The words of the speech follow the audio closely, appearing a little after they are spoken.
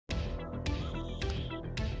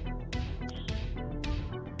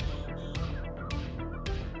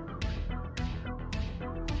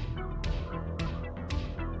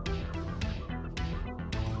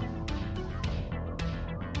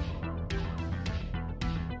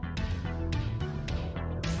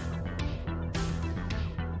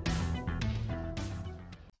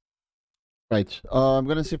Right. I'm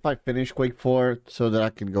gonna see if I finish Quake 4 so that I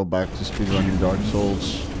can go back to speedrunning Dark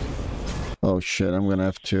Souls. Oh shit, I'm gonna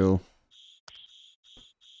have to...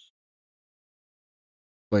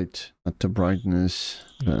 Wait, not the brightness.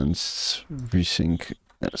 Advanced resync.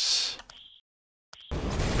 Yes.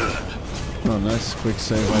 Oh, nice quick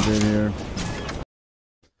save I did here.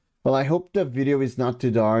 Well, I hope the video is not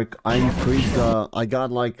too dark. I increased I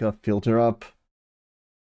got like a filter up.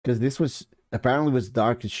 Because this was... apparently was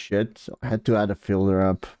dark as shit, so I had to add a filter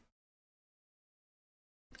up.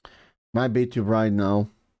 Might be too bright now.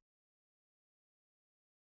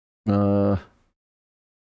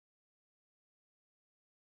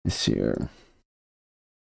 This here.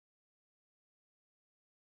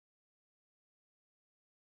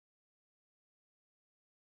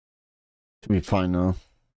 Should be fine now.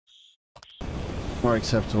 More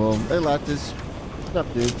acceptable. Hey Lattice. What's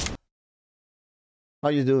up, dude? How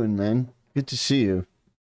you doing, man? Good to see you.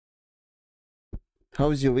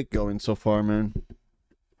 How's your week going so far, man?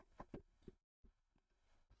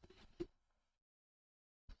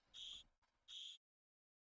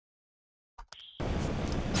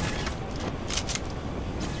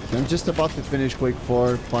 I'm just about to finish Quake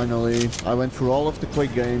 4, finally. I went through all of the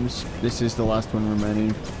Quake games. This is the last one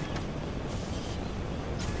remaining.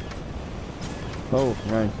 Oh,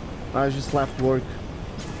 right. I just left work.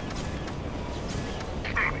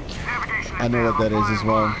 I know what that is as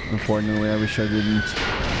well. Unfortunately, I wish I didn't.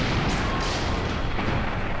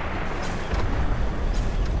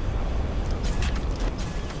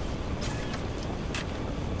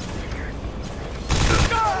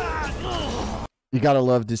 You gotta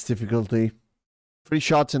love this difficulty. 3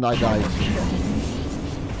 shots and I died.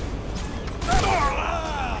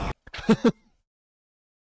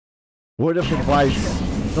 Word of advice.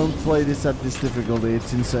 Don't play this at this difficulty.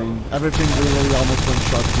 It's insane. Everything literally almost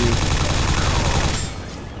one-shots you.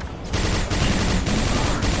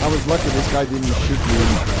 I was lucky this guy didn't shoot me.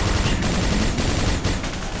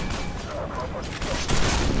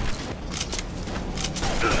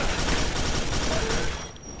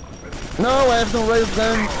 No, I have no rail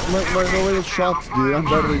gun, no rail shots, dude. I'm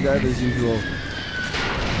barely dead as usual.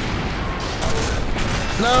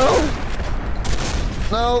 No!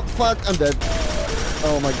 No, fuck, I'm dead.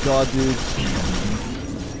 Oh my god, dude.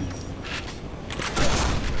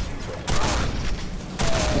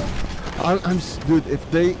 Dude,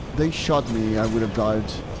 if they shot me, I would have died.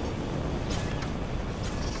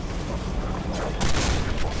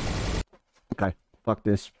 Okay, fuck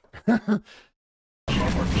this.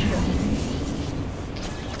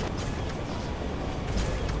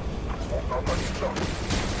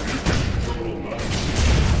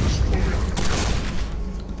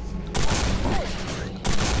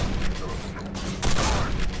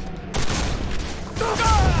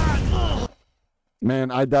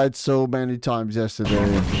 Man, I died so many times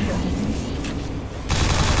yesterday.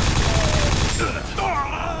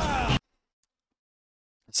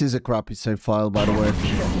 This is a crappy save file, by the way.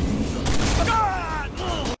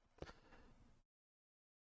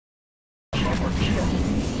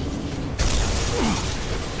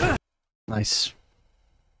 Nice.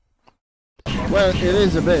 Well, it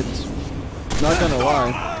is a bit. Not gonna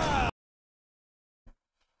lie.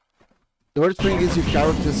 The worst thing is your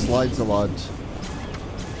character slides a lot.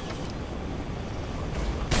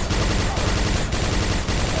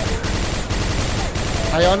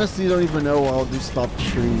 I honestly don't even know how they stopped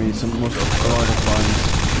shooting me a lot of times.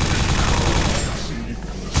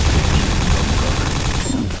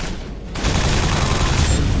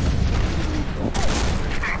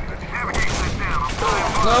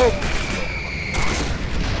 No!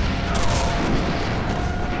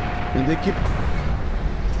 And they keep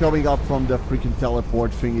coming up from the freaking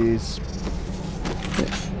teleport thingies.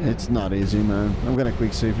 It's not easy, man. I'm gonna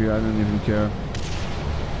quick save here, I don't even care.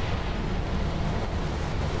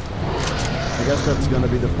 I guess that's gonna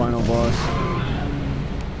be the final boss.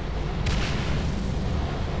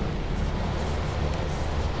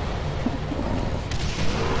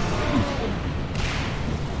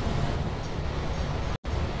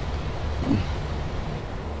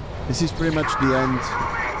 This is pretty much the end.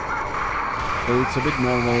 So it's a bit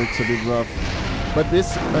normal, it's a bit rough. But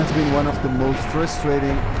this has been one of the most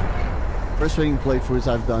frustrating playthroughs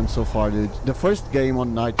I've done so far, dude. The first game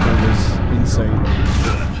on Nightmare was insane.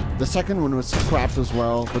 The second one was crap as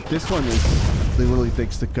well, but this one really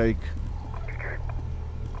takes the cake.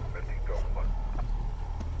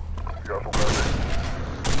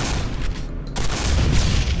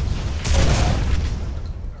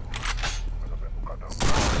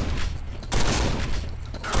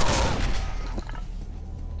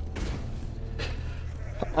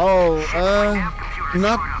 Oh,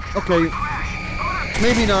 not okay.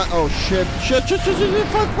 Maybe not. Oh shit. Shit.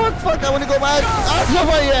 Fuck. I want to go back. Ah,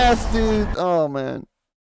 my ass, dude. Oh man.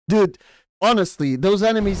 Dude, honestly, those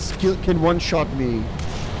enemies can one-shot me.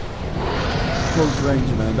 Close range,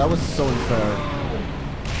 man. That was so unfair.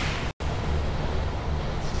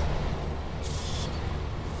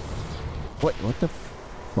 What the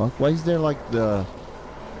fuck? Why is there like the...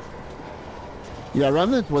 Yeah,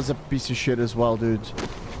 Remnant was a piece of shit as well, dude.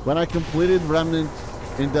 When I completed Remnant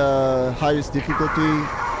in the highest difficulty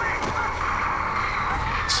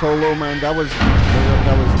solo, man, that was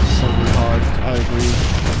so hard. I agree.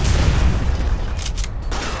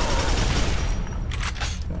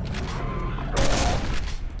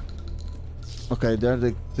 Okay, there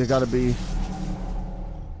they gotta be.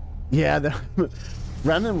 Yeah, the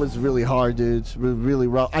Remnant was really hard, dude. Really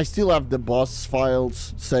rough. I still have the boss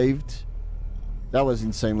files saved. That was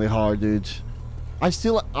insanely hard, dude. I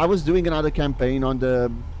was doing another campaign on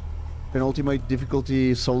the penultimate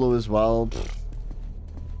difficulty solo as well.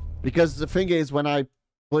 Because the thing is, when I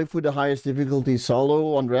played for the highest difficulty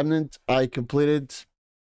solo on Remnant, I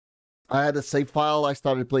had a save file, I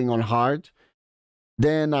started playing on hard.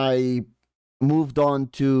 Then I moved on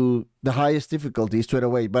to the highest difficulty straight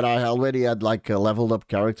away, but I already had like a leveled up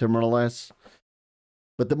character more or less.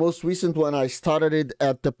 But the most recent one, I started it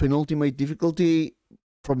at the penultimate difficulty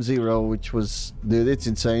from 0, which was, dude, it's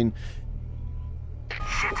insane.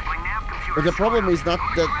 But the problem is not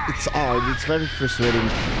that it's hard, it's very frustrating.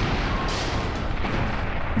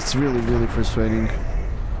 It's really, really frustrating.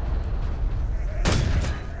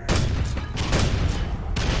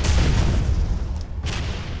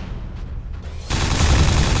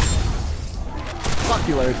 Fuck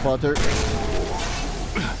you, Harry Potter.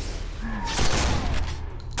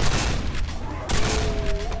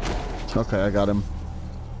 Okay, I got him.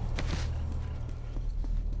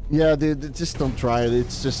 Yeah, dude, just don't try it.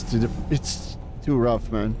 It's just it's too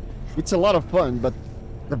rough, man. It's a lot of fun, but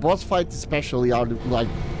the boss fights especially are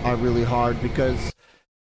really hard because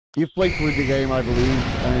you've played through the game, I believe,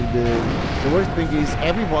 and the worst thing is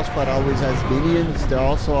every boss fight always has minions. There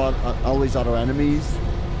also are always other enemies.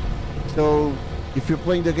 So if you're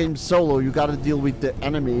playing the game solo, you gotta deal with the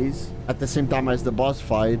enemies at the same time as the boss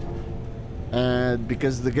fight. And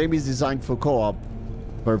because the game is designed for co-op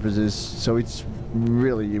purposes, so it's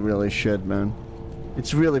really, really shit, man.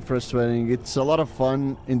 It's really frustrating. It's a lot of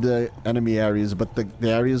fun in the enemy areas, but the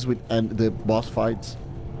areas with the boss fights,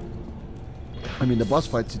 I mean the boss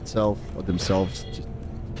fights itself or themselves. Just...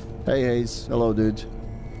 Hey Hayes, hello dude.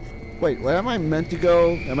 Wait, where am I meant to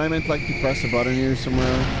go? Am I meant like to press a button here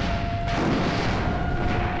somewhere?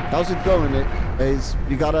 How's it going, Hayes?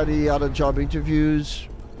 You got any other job interviews?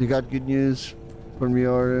 You got good news from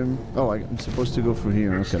your... Oh, I'm supposed to go through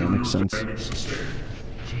here. Okay, that makes sense.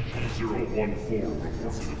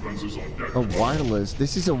 Oh, wireless.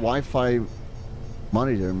 This is a Wi-Fi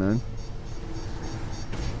monitor, man.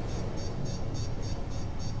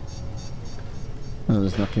 Oh,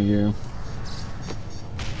 there's nothing here.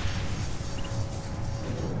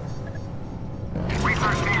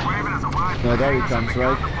 No, there he comes,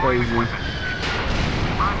 right? Crazy.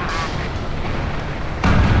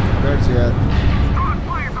 Where's he at?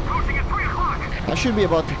 I should be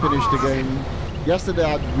about to finish the game. Yesterday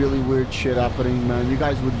I had really weird shit happening, man. You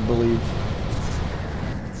guys wouldn't believe.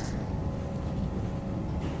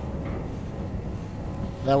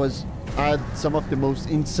 I had some of the most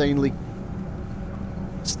insanely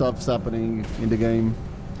stuffs happening in the game.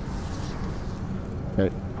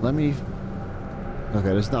 Okay, let me... Okay,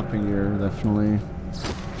 there's nothing here, definitely.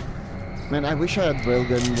 Man, I wish I had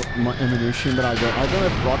railgun ammunition, but I don't. I don't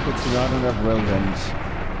have rockets and I don't have railguns.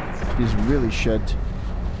 It's really shit.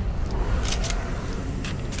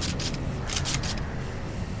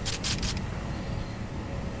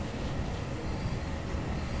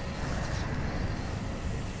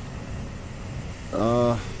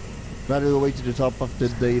 Better go way to the top of the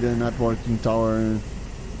data networking tower.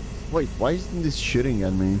 Wait, why isn't this shooting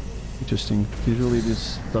at me? Interesting. Usually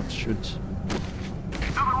this stuff shoots.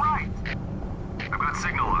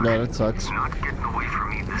 Yeah, that sucks. Not getting away from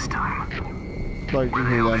me this time. Sorry to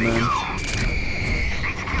hear that, man.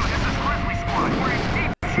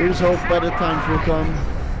 Here's hope better times will come.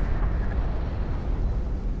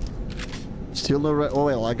 Still no oh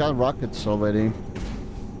well, I got rockets already.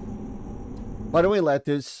 By the way,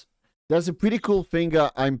 Letters, there's a pretty cool thing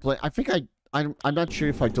I'm playing. I think I'm not sure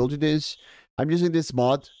if I told you this. I'm using this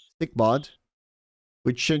mod, stick mod,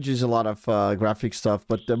 which changes a lot of graphic stuff.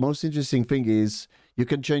 But the most interesting thing is you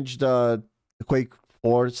can change the Quake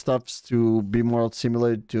 4 stuffs to be more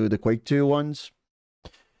similar to the Quake 2 ones.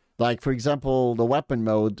 Like, for example, the weapon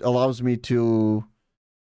mode allows me to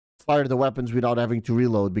fire the weapons without having to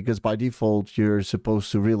reload, because by default you're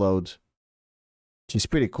supposed to reload. Which is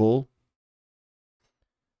pretty cool.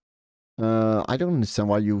 I don't understand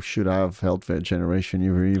why you should have health regeneration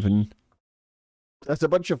even. There's a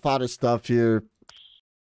bunch of fodder stuff here.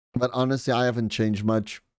 But honestly, I haven't changed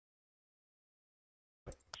much.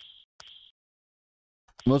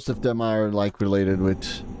 Most of them are like related with...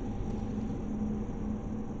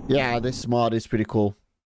 Yeah, this mod is pretty cool.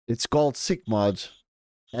 It's called Sick Mod.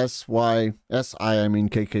 S-I, I mean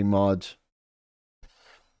KK Mod.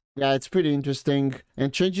 Yeah, it's pretty interesting.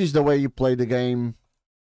 And changes the way you play the game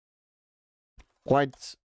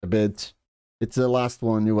quite a bit. It's the last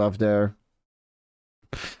one you have there.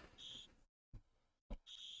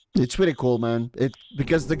 It's pretty cool, man.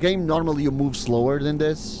 Because the game normally you move slower than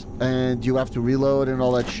this, and you have to reload and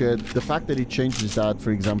all that shit. The fact that it changes that,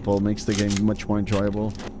 for example, makes the game much more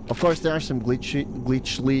enjoyable. Of course, there are some glitch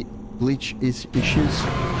issues.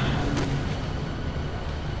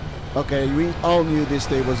 Okay, we all knew this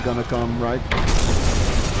day was gonna come, right?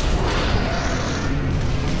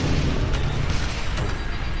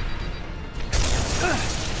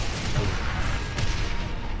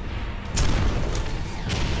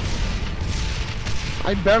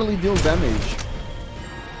 I barely deal damage.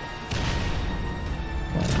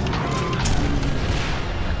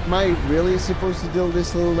 Am I really supposed to deal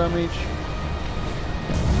this little damage?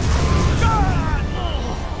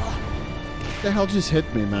 What the hell just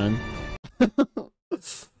hit me, man?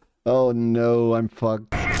 Oh no, I'm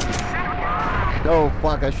fucked. Oh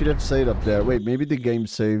fuck, I should have saved up there. Wait, maybe the game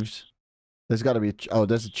saves. There's gotta be oh,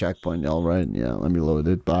 there's a checkpoint, alright. Yeah, let me load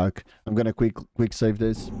it back. I'm gonna quick save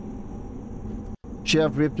this. Should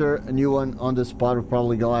have ripped her a new one on the spot.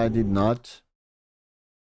 Probably glad I did not.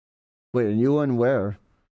 Wait, a new one where?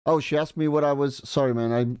 Oh, she asked me what I was... Sorry,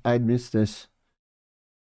 man. I missed this.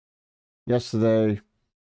 Yesterday.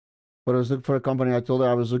 But I was looking for a company. I told her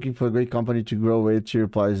I was looking for a great company to grow with. She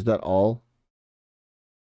replies, is that all?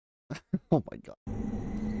 Oh my god.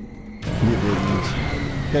 You didn't.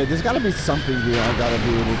 Okay, there's gotta be something here I gotta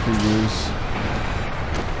be able to use.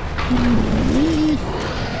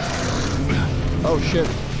 Oh shit,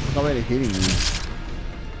 it's already hitting me.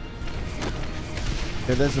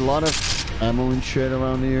 Okay, there's a lot of ammo and shit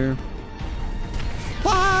around here.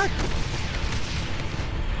 Fuck!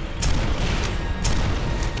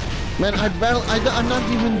 Man, I'm not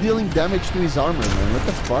even dealing damage to his armor, man. What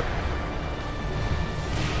the fuck?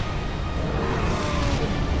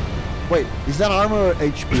 Wait, is that armor or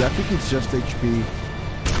HP? I think it's just HP.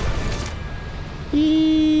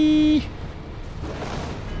 Eee.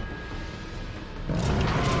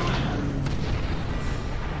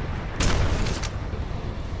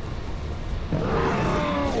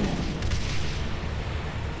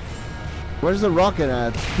 Where's the rocket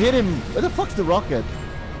at? Hit him! Where the fuck's the rocket?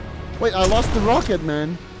 Wait, I lost the rocket,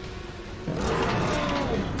 man.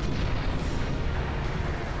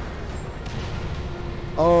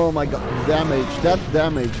 Oh my god, damage. That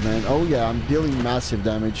damage, man. Oh yeah, I'm dealing massive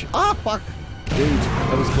damage. Ah, fuck! Dude,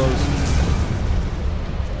 that was close.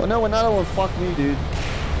 Oh no, another one fucked me, dude.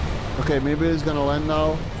 Okay, maybe it's gonna land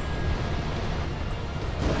now.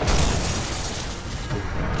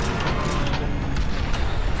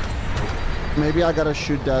 Maybe I gotta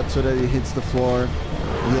shoot that so that it hits the floor.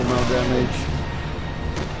 Deal no damage.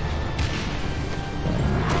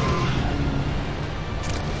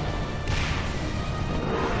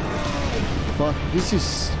 Fuck, this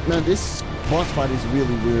is... Man, this boss fight is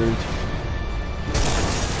really weird.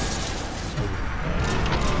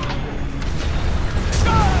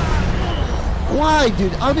 Why,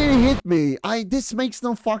 dude? How did it hit me? This makes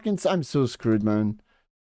no fucking sense. I'm so screwed, man.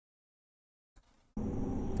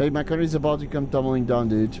 Hey, my car is about to come tumbling down,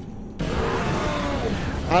 dude.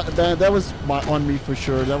 That was on me for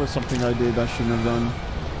sure. That was something I did I shouldn't have done.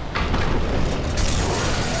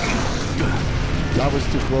 That was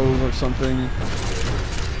too close or something.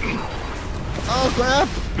 Oh, crap!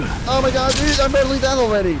 Oh my god, dude, I'm barely dead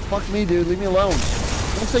already. Fuck me, dude. Leave me alone.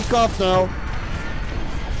 Don't take off now.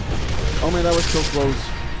 Oh man, that was so close.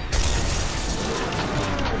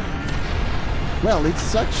 Well,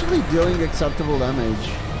 it's actually dealing acceptable damage.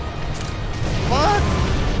 Fuck!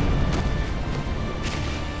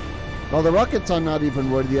 Well, the rockets are not even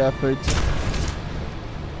worth the effort.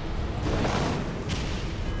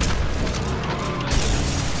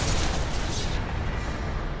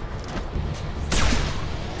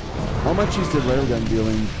 How much is the railgun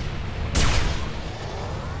dealing?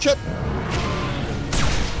 Shit!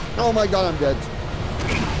 Oh my god, I'm dead.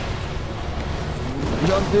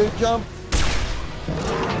 Jump, dude, jump!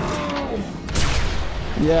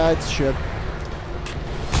 Yeah, it's shit.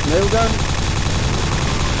 Railgun.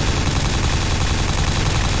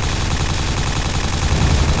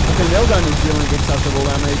 Okay, nailgun is dealing acceptable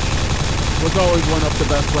damage. Was always one of the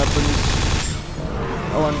best weapons.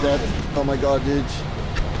 Oh, I'm dead. Oh my god, dude.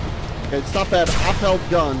 Okay, it's not bad. Upheld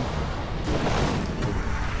gun.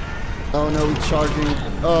 Oh no, he's charging.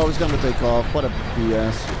 Oh, he's gonna take off. What a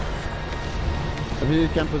BS. I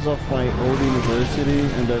visited campus of my old university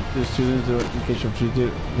and that the students are in case of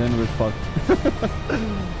treated, then we're fucked.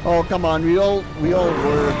 Oh, come on. We all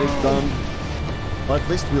were a bit dumb. Or at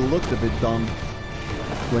least we looked a bit dumb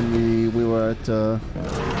when we were at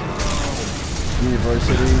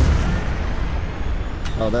university.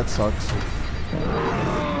 Oh, that sucks.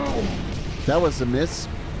 That was a miss.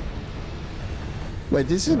 Wait,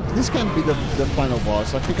 this can't be the final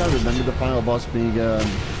boss. I think I remember the final boss being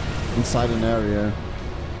inside an area.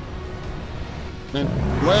 Man,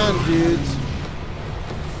 land, dudes.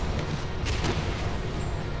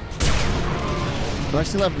 Do I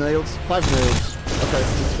still have nails? 5 nails. Okay,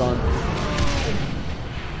 it's gone.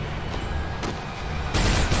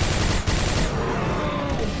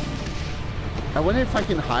 I wonder if I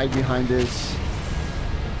can hide behind this.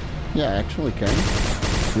 Yeah, I actually can.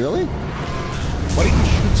 Really? What if he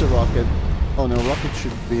shoots a rocket? Oh no, rocket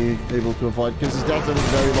should be able to avoid because it does have a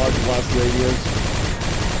very large blast radius.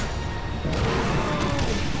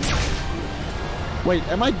 Wait,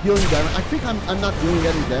 am I dealing damage? I think I'm not doing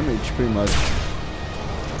any damage, pretty much.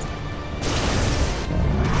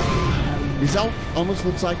 This almost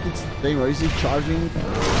looks like it's... Is he charging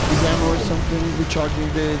his ammo or something?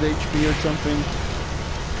 Recharging the HP or something?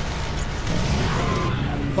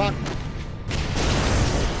 Fuck.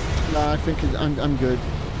 Nah, I think I'm good.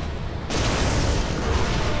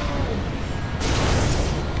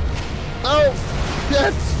 Oh!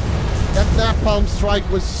 Yes! That napalm strike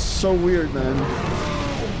was so weird, man.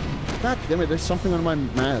 God damn it, there's something on my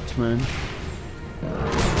mat, man.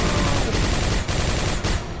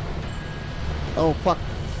 Oh, fuck.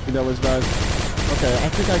 That was bad. Okay, I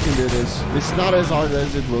think I can do this. It's not as hard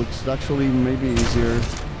as it looks. It's actually maybe easier.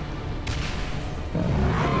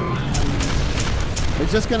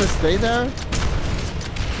 It's just gonna stay there?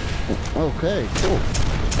 Okay, cool.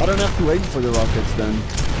 I don't have to wait for the rockets then.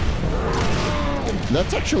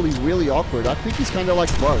 That's actually really awkward. I think he's kind of like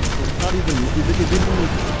bugged. It's not even... It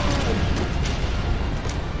didn't...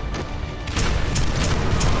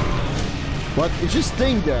 But it's just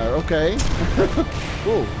staying there, okay.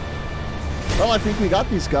 Cool. Well, I think we got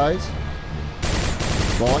these guys.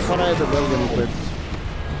 Well, I thought I had the railgun equipped.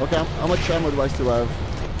 Okay, how much ammo do I still have?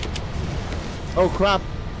 Oh, crap.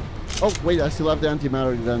 Oh, wait, I still have the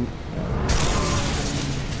antimatter gun.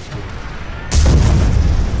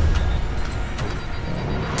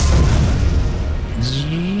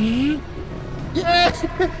 Yeah!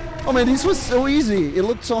 Oh, man, this was so easy. It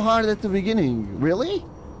looked so hard at the beginning. Really?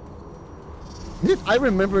 I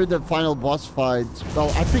remember the final boss fight. Well,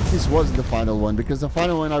 I think this was the final one because the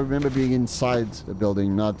final one I remember being inside the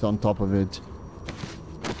building, not on top of it.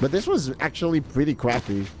 But this was actually pretty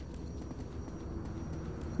crappy.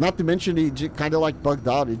 Not to mention he kind of like bugged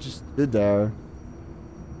out. He just stood there.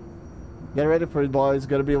 Get ready for it, boys. It's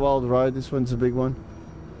gonna be a wild ride. This one's a big one.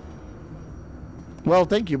 Well,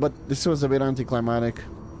 thank you, but this was a bit anticlimactic.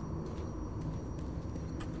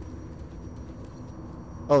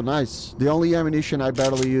 Oh, nice. The only ammunition I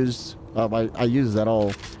barely used... I used at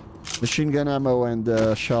all. Machine gun ammo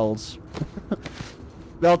and shells.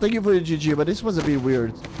 Well, thank you for the GG, but this was a bit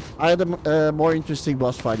weird. I had a more interesting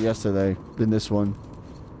boss fight yesterday than this one.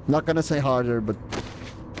 Not gonna say harder, but...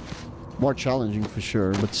 more challenging for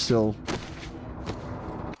sure, but still...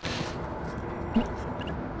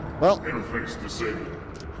 Well... Interface disabled.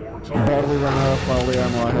 Barely ran out of all the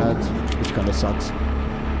ammo I had, which kinda sucks.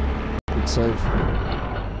 Good save.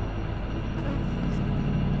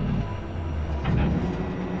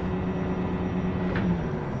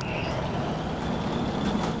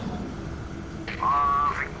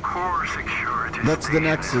 That's the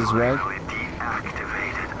Nexus, right?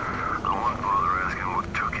 Deactivated. I won't bother asking what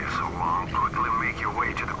took you so long. Quickly make your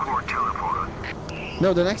way to the core teleporter.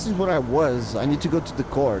 No, the Nexus is where I was. I need to go to the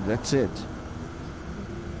core. That's it.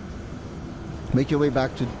 Make your way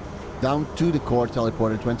back to down to the core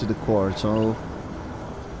teleporter. It went to the core, so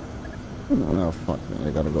no, fuck man,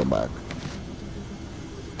 I gotta go back.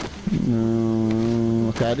 No,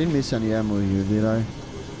 okay, I didn't miss any ammo here, did I?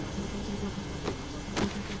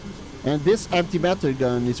 And this antimatter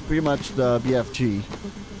gun is pretty much the BFG.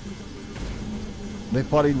 They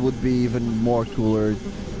thought it would be even more cooler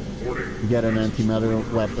to get an antimatter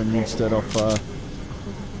weapon instead of a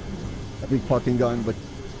big fucking gun, but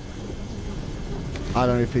I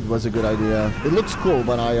don't know if it was a good idea. It looks cool,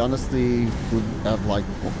 but I honestly would have liked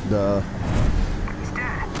the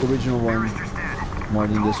original one. more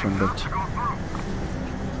than this one, but...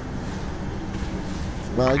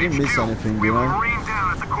 Well, I didn't miss anything, you know? Marine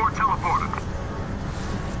down at the core teleporter.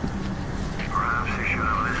 Perhaps you should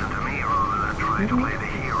have listened to me rather than trying to play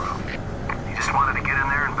the hero. You just wanted to get in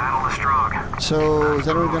there and battle the Strog. So, is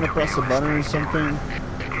anyone gonna press a button or something?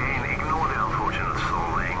 Again, ignore the unfortunate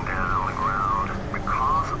soul laying down on the ground.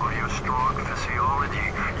 Because of your strong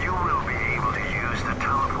physiology, you will be able to use the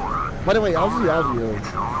teleporter. By the way, how's the audio?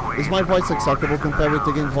 Is my voice acceptable compared with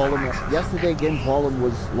the game volume? Yesterday, game volume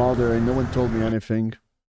was louder and no one told me anything.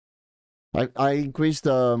 I increased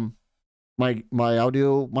my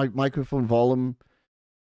audio, my microphone volume,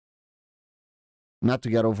 not to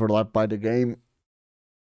get overlapped by the game.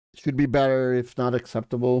 Should be better if not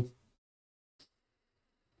acceptable.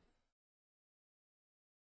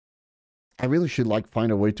 I really should like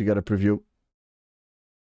find a way to get a preview.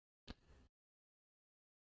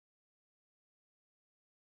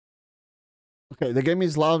 Okay, the game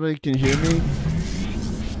is loud, but you can hear me.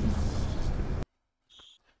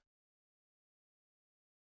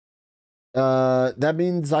 That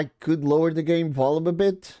means I could lower the game volume a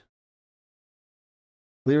bit.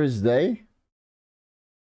 Clear as day.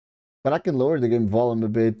 But I can lower the game volume a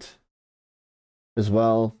bit as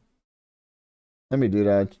well. Let me do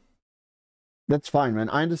that. That's fine, man.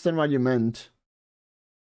 I understand what you meant.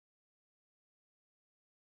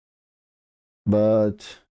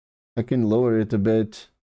 But I can lower it a bit.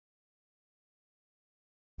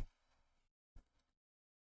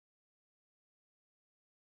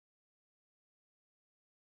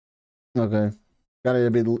 Okay. Got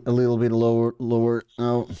it a little bit lower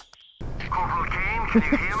now. Corporal Kane, can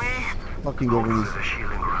you hear me? Fucking over this. The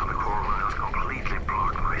shielding around the core has completely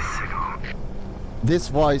blocked my signal. This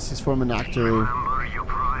voice is from an actor. Remember, your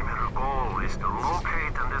primary goal is to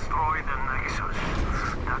locate and destroy the Nexus.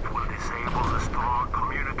 That will disable the strong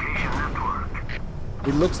communication network.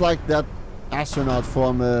 It looks like that astronaut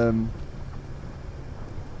from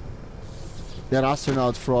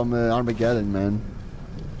Armageddon, man.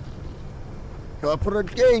 Corporal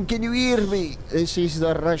Kane, can you hear me? This is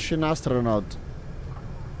the Russian astronaut.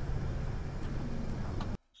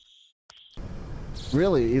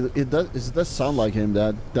 Really, it does sound like him.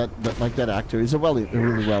 That like that actor. He's a really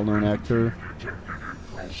well-known actor.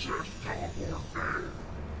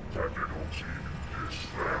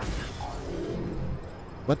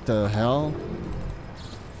 What the hell?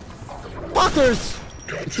 Walkers!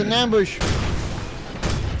 It's an ambush.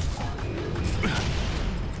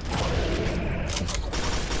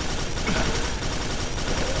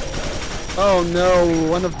 Oh no,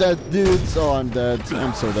 one of that dudes. Oh, I'm dead.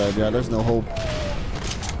 I'm so dead. Yeah, there's no hope.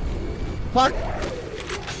 Fuck!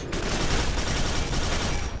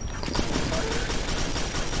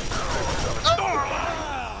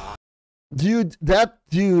 Dude, that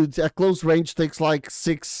dude at close range takes like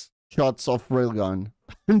 6 shots of railgun.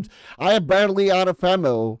 I am barely out of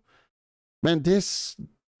ammo. Man,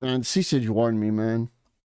 Siege warned me, man.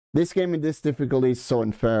 This game in this difficulty is so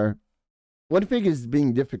unfair. One thing is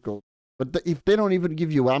being difficult, but if they don't even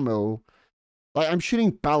give you ammo, like I'm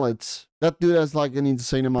shooting pallets. That dude has like an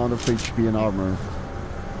insane amount of HP and armor.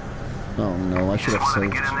 Oh no, I should have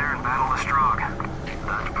saved. Get in there and battle the Strog.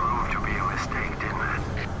 That proved to be a mistake, didn't it?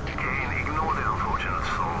 Kane, ignore the unfortunate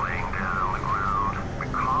soul laying down on the ground.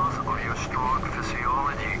 Because of your strong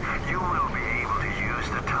physiology, you will be able to use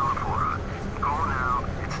the teleporter. Go now.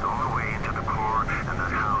 It's on the way into the core, and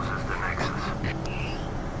that houses the Nexus.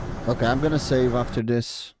 Okay, I'm gonna save after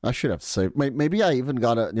this. I should have saved. Maybe I even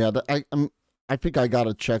got a... Yeah, I think I got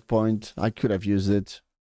a checkpoint. I could have used it.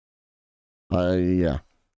 Yeah,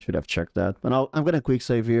 should have checked that. But I'm gonna quick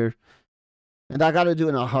save here. And I gotta do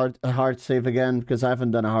a hard save again, because I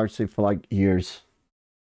haven't done a hard save for like years.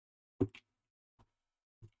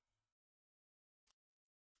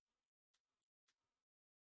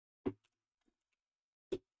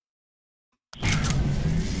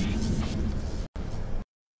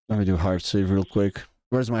 Let me do hard save real quick.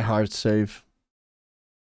 Where's my hard save?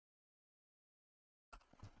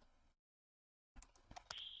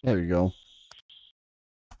 There we go.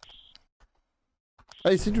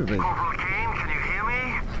 Hey, it's interesting. Corporal Kane, can you hear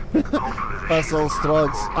me? Pastel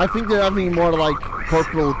Strugs. I think they're having more like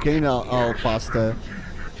Corporal Kane al pasta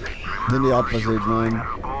than the opposite, man.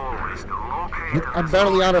 But I'm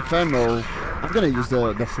barely out of ammo. I'm gonna use the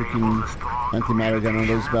freaking antimatter gun on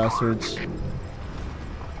those bastards.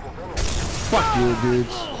 Fuck you,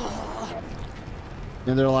 dudes.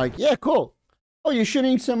 And they're like, yeah, cool. Oh, you're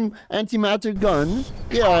shooting some antimatter gun?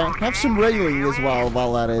 Yeah, have some railing as well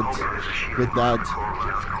while at it with that.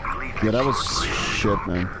 Yeah, that was shit,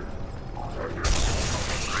 man. Remember,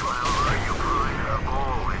 your primary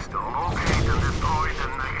goal is to locate and destroy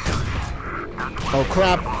Oh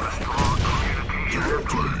crap.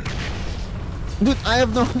 Dude, I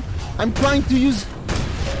have no... I'm trying to use...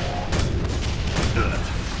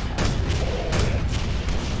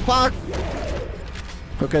 Fuck!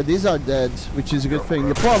 Okay, these are dead, which is a good thing.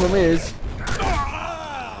 The problem is...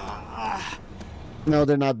 No,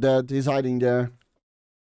 they're not dead. He's hiding there.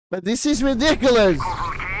 But this is ridiculous!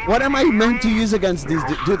 What am I meant to use against these?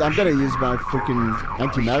 Dude, I'm gonna use my freaking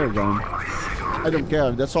anti-matter gun. I don't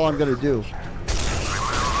care. That's all I'm gonna do.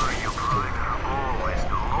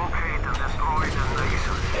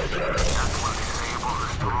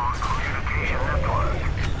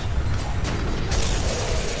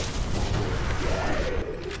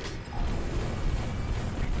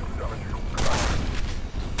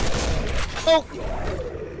 Oh!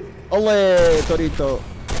 Ole, Torito.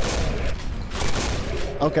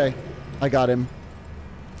 Okay, I got him.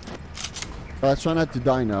 Let's try not to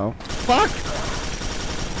die now. Fuck!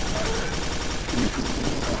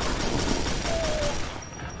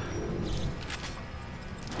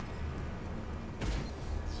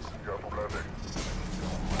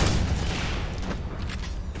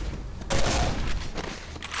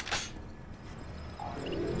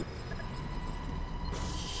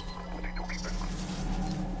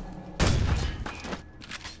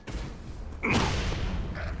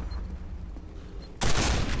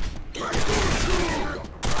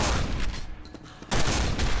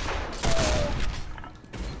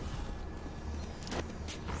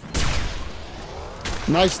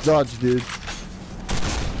 Nice dodge, dude.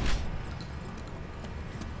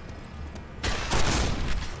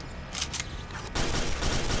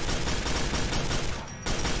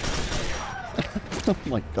 Oh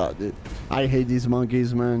my god, dude. I hate these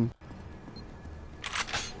monkeys, man.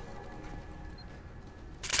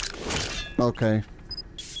 Okay.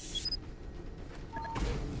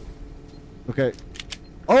 Okay.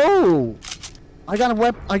 Oh! I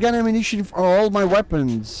got ammunition for all my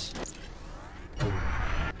weapons.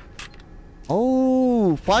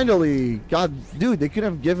 Oh, finally! God, dude, they could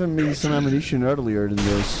have given me some ammunition earlier than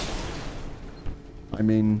this. I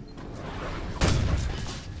mean...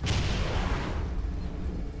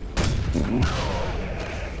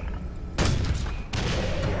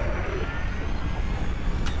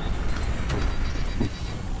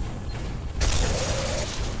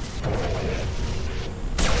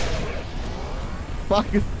 Fuck!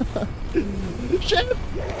 Shit!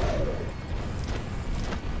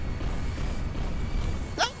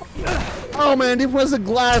 Oh man, it was a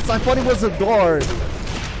glass. I thought it was a door.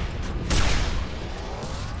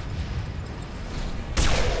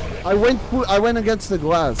 I went against the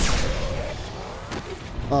glass.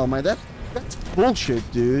 Oh man, that's bullshit,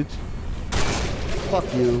 dude.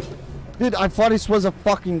 Fuck you. Dude, I thought this was a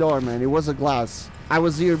fucking door, man. It was a glass. I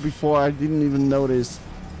was here before. I didn't even notice.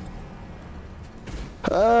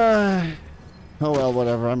 Oh well,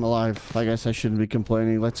 whatever. I'm alive. I guess I shouldn't be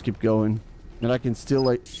complaining. Let's keep going. And I can still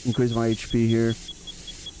like increase my HP here.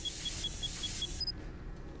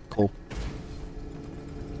 Cool.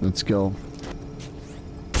 Let's go.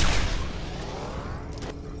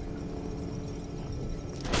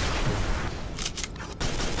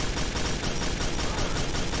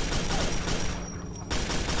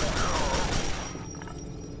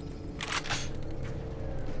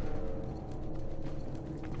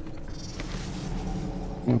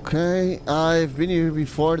 Okay, I've been here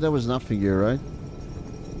before. There was nothing here, right?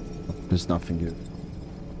 There's nothing here.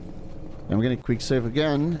 I'm gonna quick save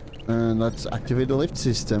again, and let's activate the lift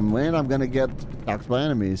system. And I'm gonna get attacked by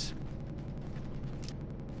enemies.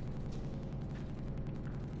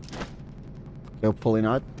 Hopefully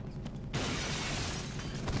not.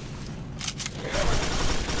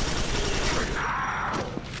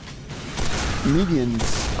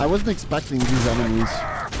 Minions. I wasn't expecting these enemies.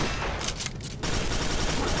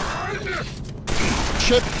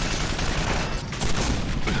 Shit!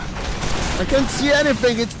 I can't see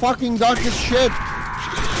anything, it's fucking dark as shit!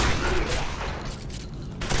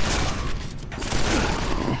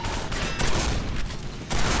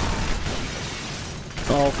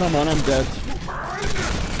 Oh, come on, I'm dead.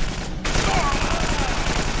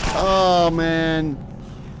 Oh, man.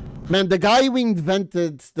 Man, the guy who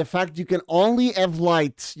invented the fact you can only have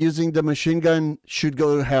light using the machine gun should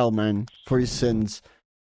go to hell, man, for his sins.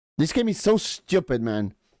 This game is so stupid,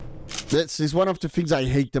 man. This is one of the things I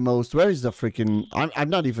hate the most. Where is the freaking... I'm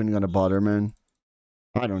not even gonna bother, man.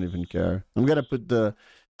 I don't even care. I'm gonna put the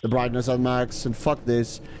brightness on max and fuck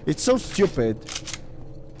this. It's so stupid.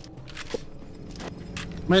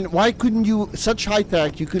 Man, why couldn't you... Such high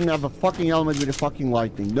tech, you couldn't have a fucking helmet with a fucking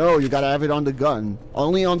lightning. No, you gotta have it on the gun.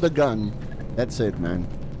 Only on the gun. That's it, man.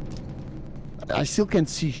 I still can't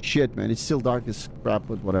see shit, man. It's still dark as crap,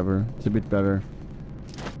 but whatever. It's a bit better.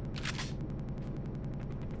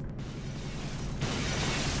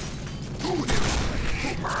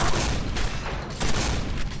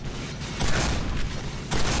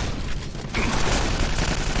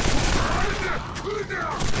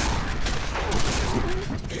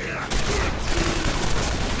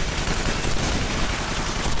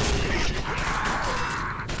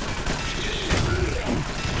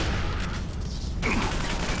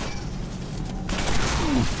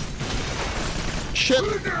 Shit!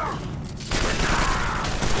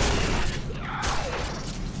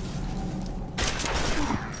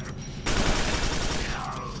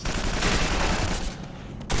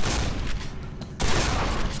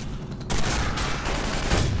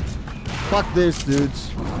 Fuck this,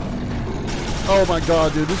 dudes. Oh my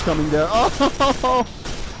god, dude, who's coming there? Oh,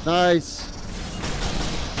 nice.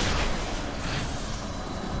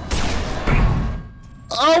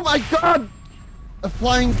 Oh my god! A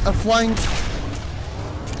flying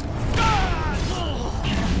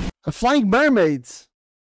mermaid.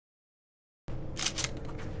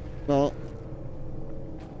 Well,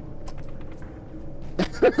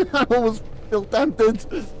 I almost feel tempted.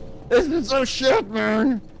 This is so shit,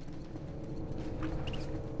 man.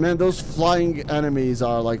 Man, those flying enemies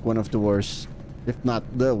are like one of the worst, if not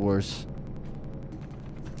the worst.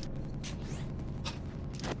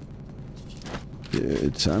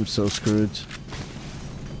 Dude, I'm so screwed.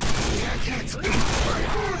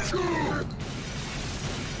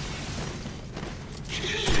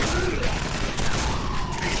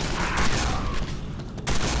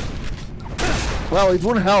 Well, it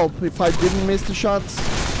wouldn't help if I didn't miss the shots.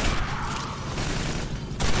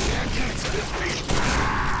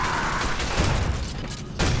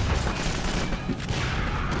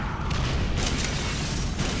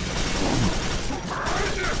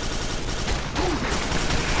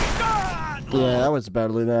 Yeah, that was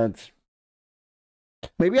badly that.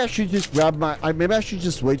 Maybe I should just grab my... maybe I should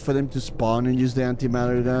just wait for them to spawn and use the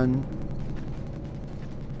antimatter then.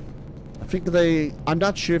 I think they... I'm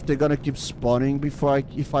not sure if they're gonna keep spawning before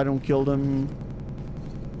if I don't kill them.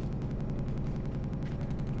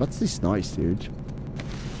 What's this noise, dude?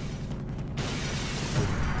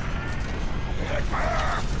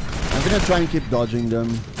 I'm gonna try and keep dodging them.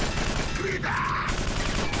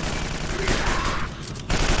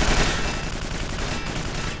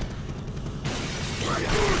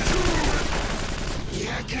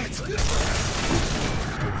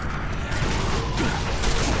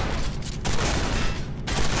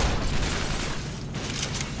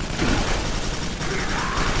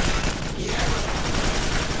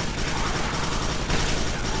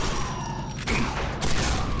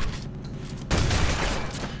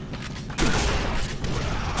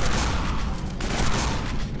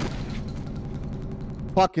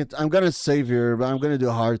 Fuck it, I'm gonna save here, but I'm gonna do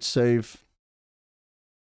a hard save.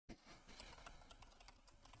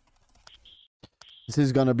 This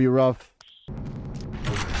is gonna be rough.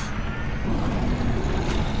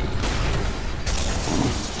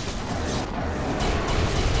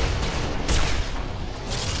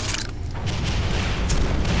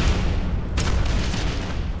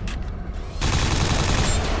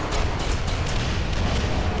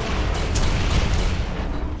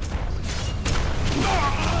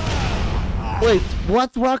 Wait,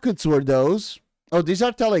 what rockets were those? Oh, these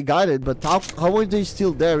are tele-guided, but how were they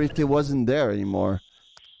still there if they wasn't there anymore?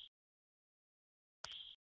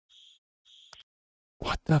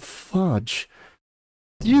 What the fudge?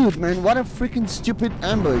 Dude, man, what a freaking stupid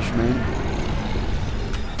ambush, man.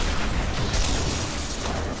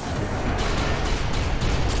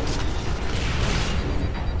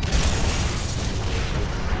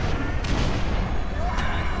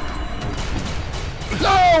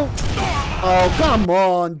 No! Oh, come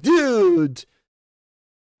on, dude!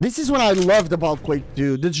 This is what I loved about Quake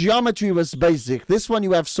 2. The geometry was basic. This one,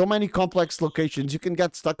 you have so many complex locations. You can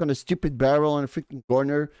get stuck on a stupid barrel in a freaking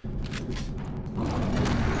corner.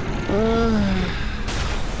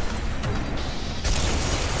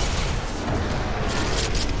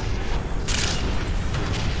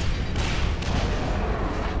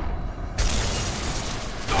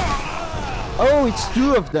 Oh, it's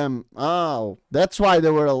two of them. Oh, that's why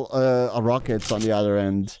there were rockets on the other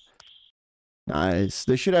end. Nice.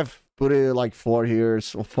 They should have put it like 4 here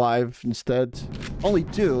or 5 instead. Only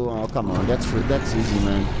 2. Oh, come on. That's easy,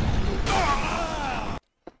 man.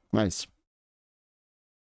 Nice.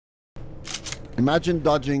 Imagine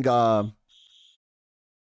dodging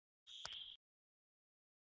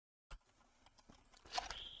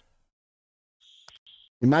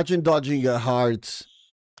imagine dodging a heart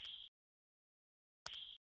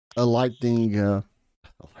a lightning.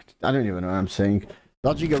 I don't even know what I'm saying.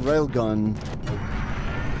 Dodging a railgun,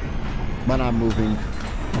 but I'm moving.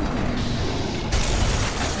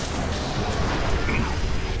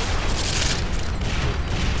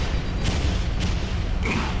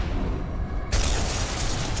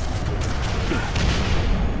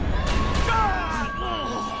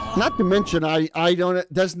 Not to mention, I don't.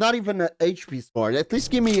 There's not even an HP score. At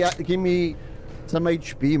least give me some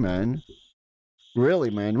HP, man. Really,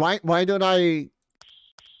 man. Why don't I?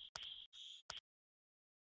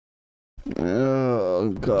 Oh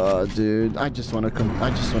god, dude. I just want to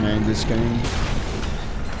end this game.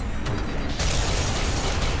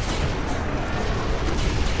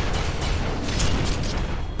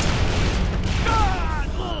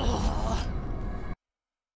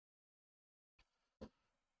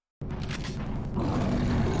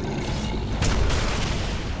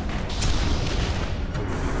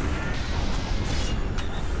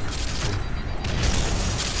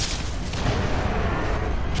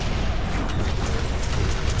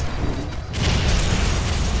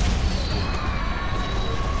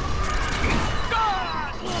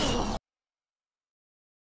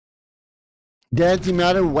 The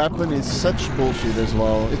antimatter weapon is such bullshit as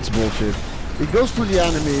well. It's bullshit. It goes through the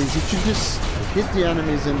enemies. It should just hit the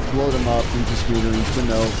enemies and blow them up into smithereens, but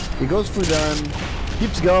no. It goes through them,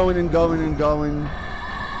 keeps going and going and going.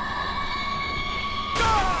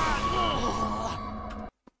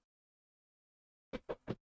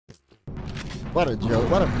 What a joke.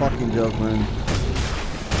 What a fucking joke, man.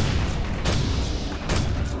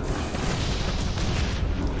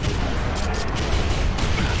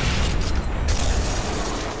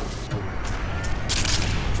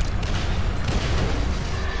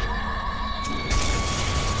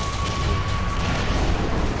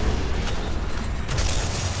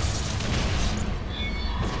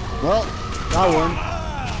 Well, that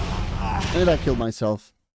one. And I killed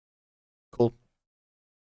myself. Cool.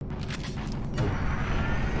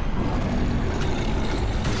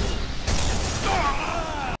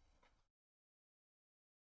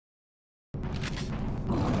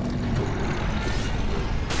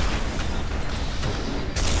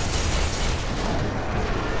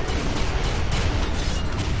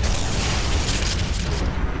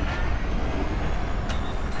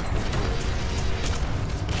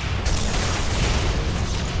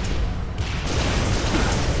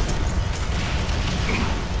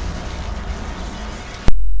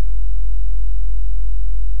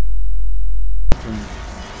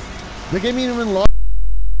 The game even lost.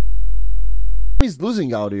 He's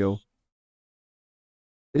losing audio.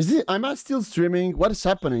 Is it? Am I still streaming? What is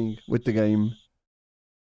happening with the game?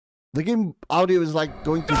 The game audio is like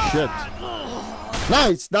going to shit.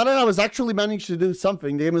 Nice. Now that I was actually managing to do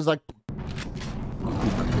something, the game is like.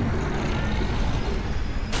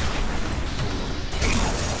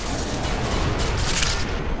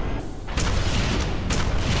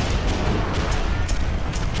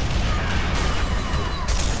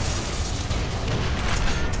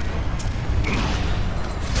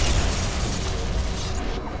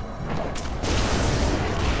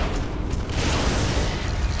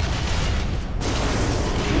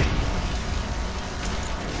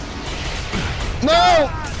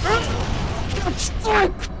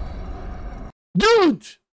 Dude!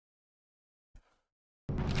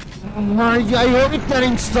 I hope it's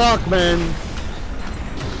getting stuck, man.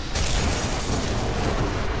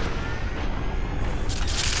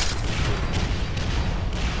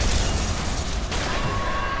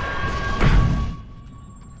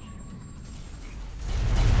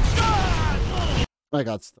 I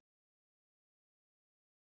got stuck.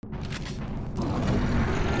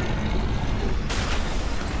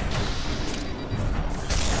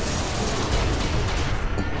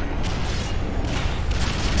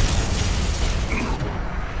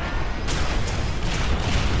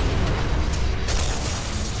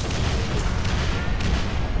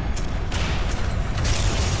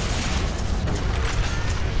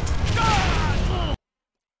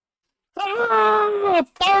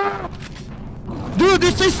 Dude,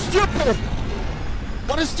 this is stupid!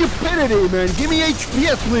 What a stupidity, man! Give me HP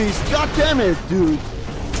at least! God damn it, dude!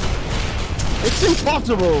 It's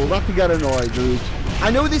impossible not to get annoyed, dude.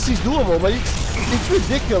 I know this is doable, but it's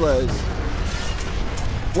ridiculous.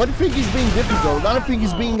 One thing is being difficult, another thing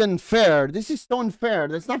is being unfair. This is so unfair.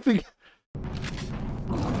 That's not big.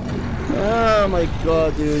 Oh my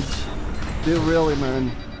god, dude. Dude, really,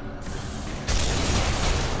 man.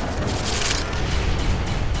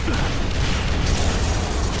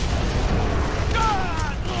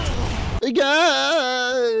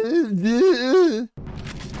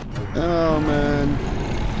 Oh man,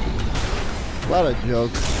 what a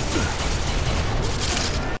joke.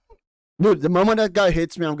 Dude, the moment that guy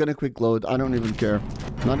hits me, I'm gonna quick load. I don't even care.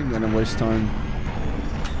 Not even gonna waste time.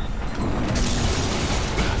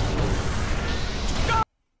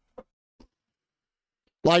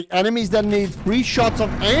 Like, enemies that need 3 shots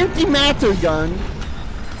of antimatter gun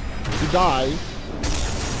to die.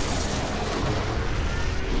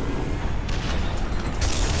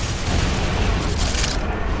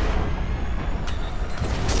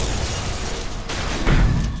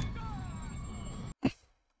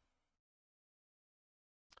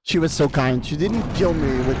 She was so kind. She didn't kill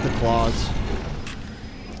me with the claws.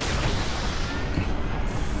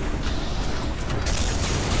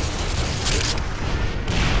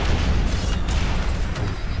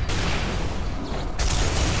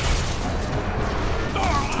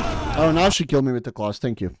 Oh, now she killed me with the claws.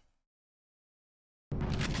 Thank you.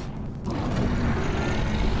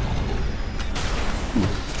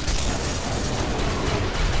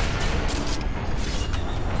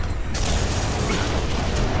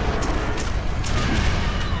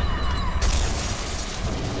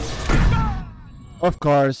 Of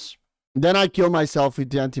course. Then I kill myself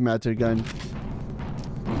with the antimatter gun.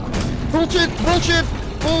 Bullshit! Bullshit!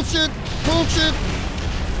 Bullshit! Bullshit!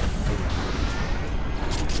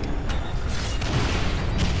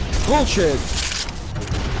 Bullshit!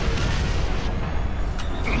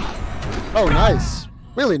 Oh, nice.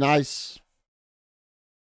 Really nice.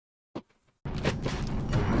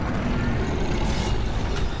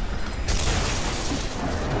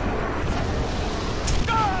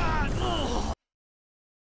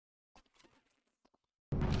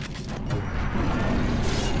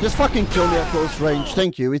 Just fucking kill me at close range.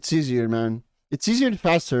 Thank you. It's easier, man. It's easier and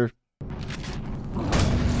faster.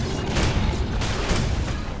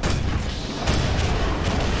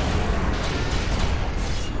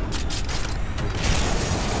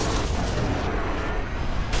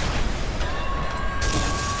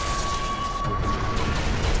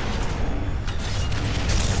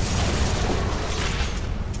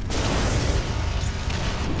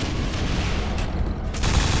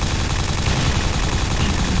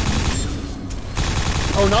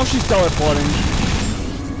 Oh, now she's teleporting.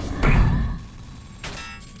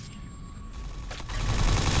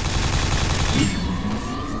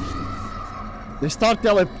 They start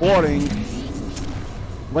teleporting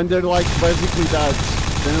when they're like basically dead.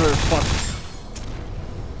 Then we're fucked.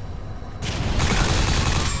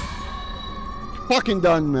 Fucking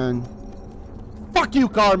done, man. Fuck you,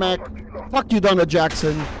 Carmack. Fuck you, Donna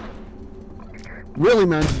Jackson. Really,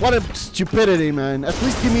 man, what a stupidity, man. At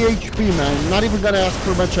least give me HP, man. Not even gonna ask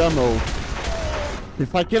for much ammo.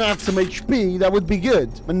 If I can have some HP, that would be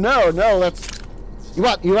good. But no, that's...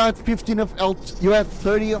 What? You had 15 of health, you had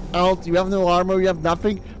 30 of health, you have no armor, you have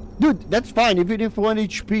nothing? Dude, that's fine, even if 1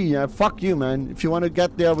 HP. Fuck you, man. If you want to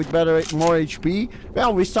get there with more HP,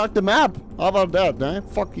 well, restart the map. How about that, man?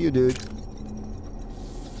 Fuck you, dude.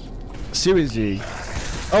 Seriously.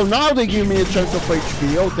 Oh, now they give me a chunk of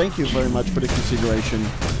HP. Oh, thank you very much for the consideration.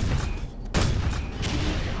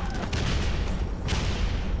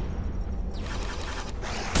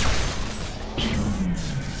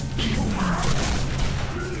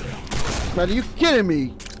 Man, are you kidding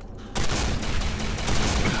me?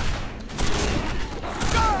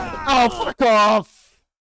 Oh, fuck off!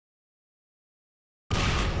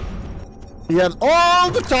 He had all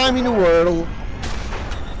the time in the world.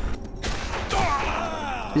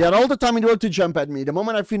 He had all the time in the world to jump at me. The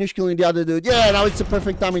moment I finished killing the other dude, yeah, now it's the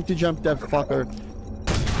perfect timing to jump that fucker.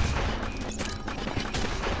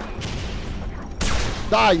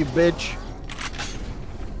 Die, you bitch.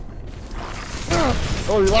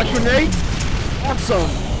 Oh, you like grenades? Awesome.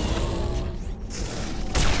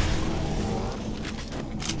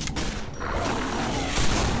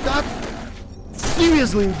 God.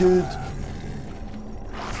 Seriously, dude.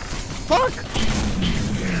 Fuck.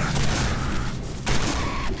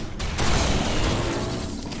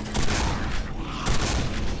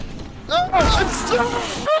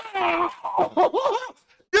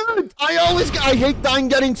 Dude, I hate dying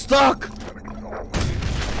getting stuck.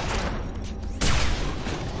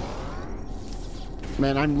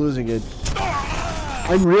 Man, I'm losing it.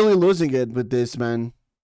 I'm really losing it with this, man.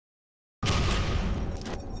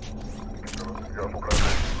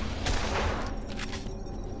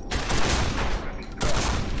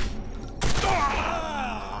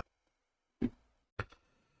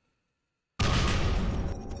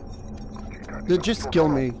 Dude, just kill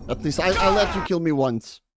me. At least I'll let you kill me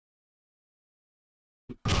once.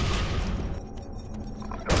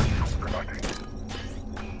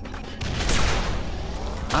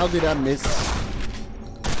 How did I miss?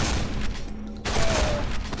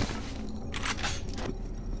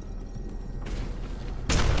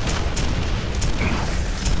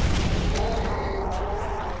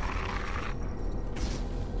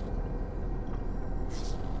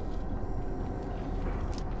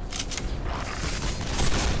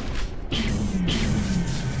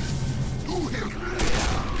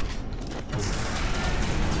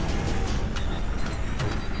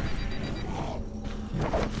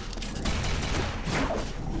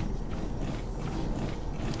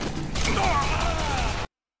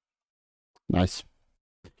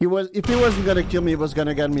 If he wasn't gonna kill me, he was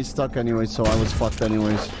gonna get me stuck anyway, so I was fucked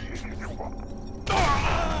anyways.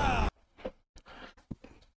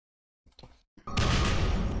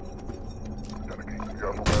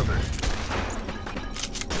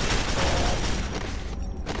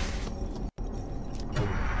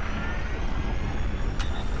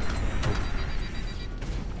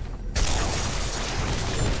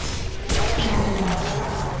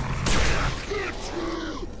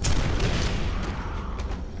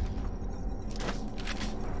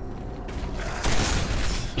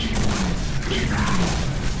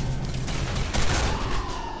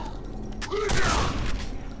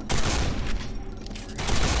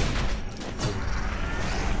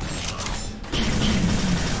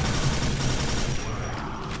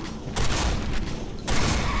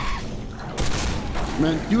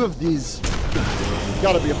 Man, 2 of these.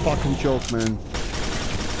 Gotta be a fucking joke, man.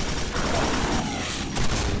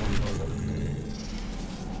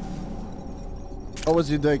 How was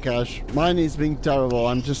your day, Cash? Mine is being terrible.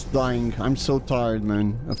 I'm just dying. I'm so tired,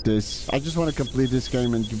 man, of this. I just want to complete this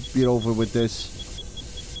game and get over with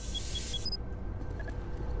this.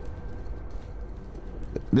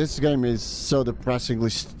 This game is so depressingly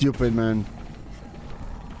stupid, man.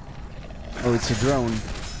 Oh, it's a drone.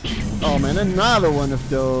 Oh man, another one of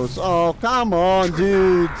those. Oh, come on,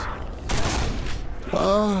 dude.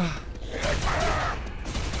 Oh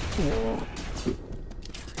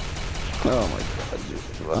my god, dude.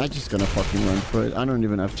 I'm just gonna fucking run for it. I don't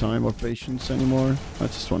even have time or patience anymore. I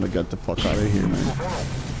just want to get the fuck out of here, man.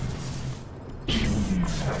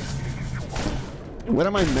 Where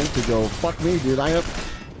am I meant to go? Fuck me, dude. I have...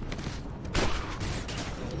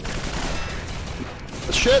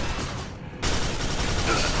 Shit!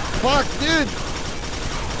 Fuck, dude!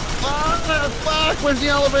 Oh, fuck! Where's the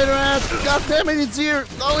elevator at? God damn it, it's here!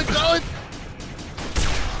 Go it, go it!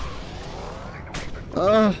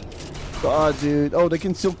 God, dude. Oh, they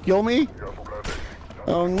can still kill me?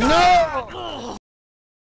 Oh, no!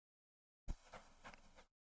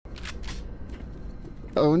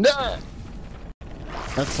 Oh, no!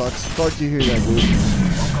 That sucks. Sorry to hear that, dude.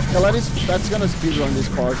 Yeah, that's gonna speedrun this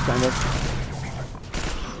part, kind of.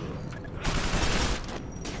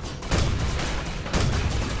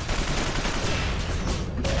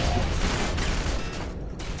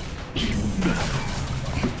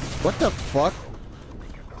 What the fuck?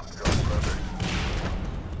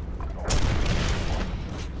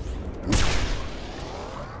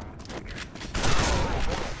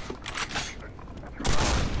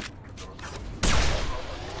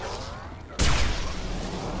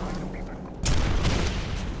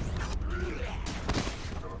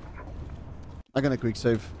 I'm gonna quick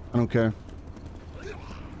save. I don't care.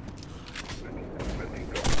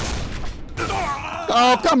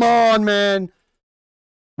 Oh, come on, man.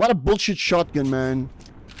 What a bullshit shotgun, man.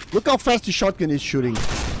 Look how fast the shotgun is shooting.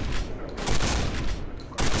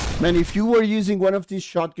 Man, if you were using one of these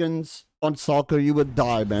shotguns on Stalker, you would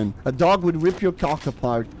die, man. A dog would rip your cock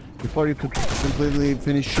apart before you could completely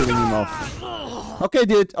finish shooting him off. Okay,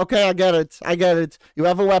 dude. Okay, I get it. I get it. You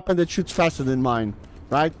have a weapon that shoots faster than mine,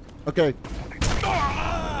 right? Okay.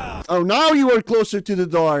 Oh, now you are closer to the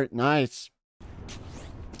door. Nice.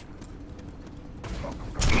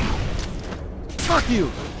 Fuck you!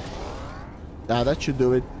 Ah, that should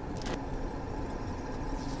do it.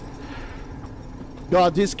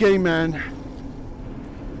 God, this game, man.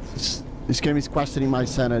 This game is questioning my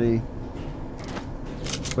sanity.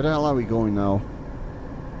 Where the hell are we going now?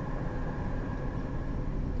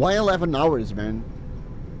 Why 11 hours, man?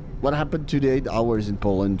 What happened to the 8 hours in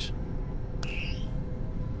Poland?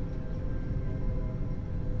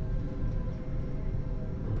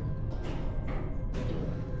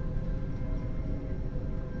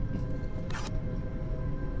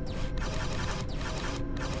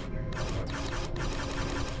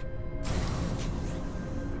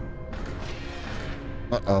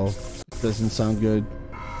 Uh-oh. Doesn't sound good.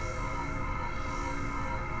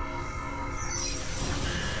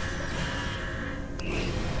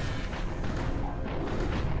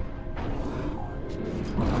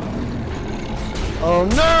 Oh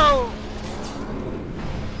no!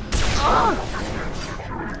 Ah!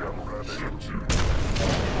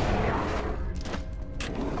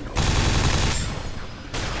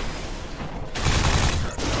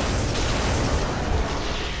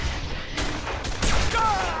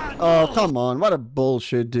 Oh, come on. What a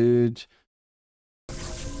bullshit, dude.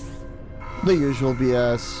 The usual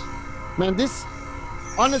BS. Man, this...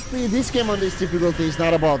 Honestly, this game on this difficulty is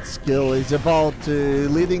not about skill. It's about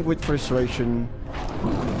leading with frustration.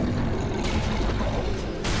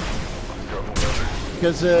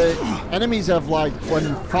 Because enemies have like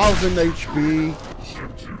 1000 HP.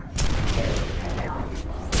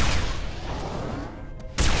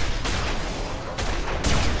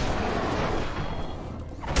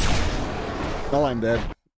 Well, I'm dead.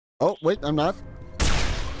 Oh, wait, I'm not.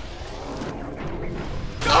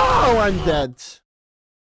 Oh, I'm dead.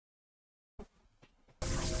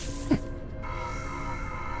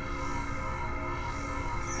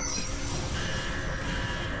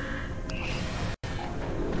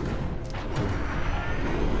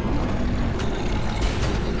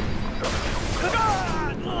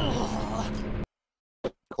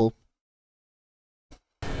 Cool.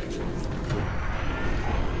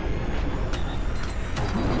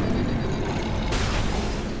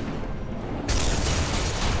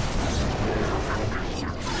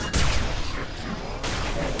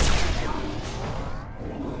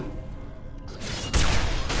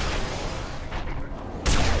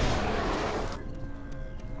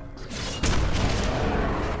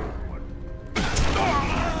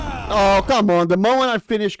 Oh, come on. The moment I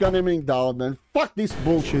finish gunning down, man. Fuck this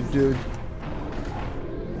bullshit, dude.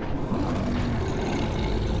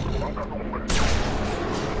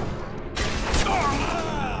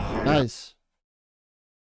 Nice.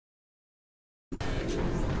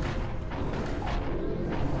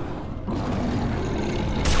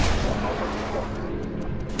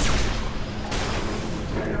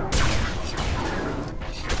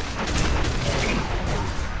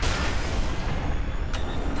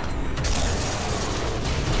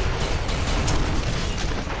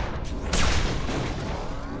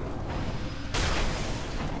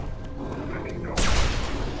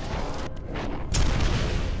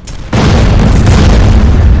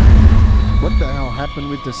 What the hell happened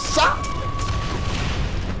with the sun?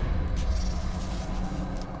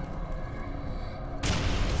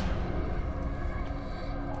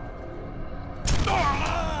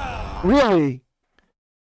 Really?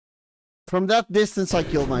 From that distance, I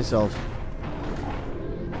killed myself.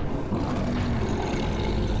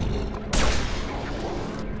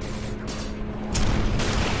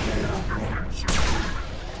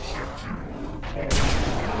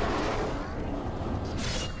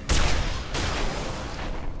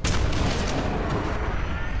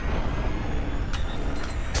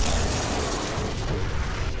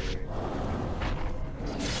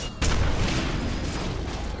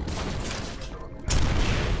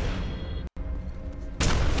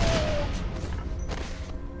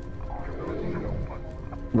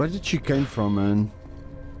 Where did she came from, man?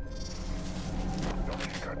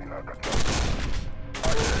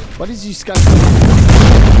 What is this guy?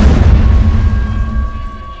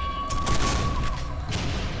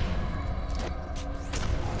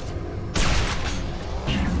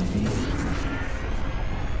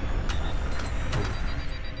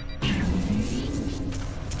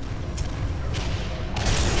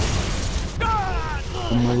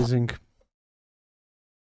 Amazing.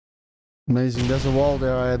 Amazing, there's a wall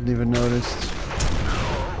there I hadn't even noticed.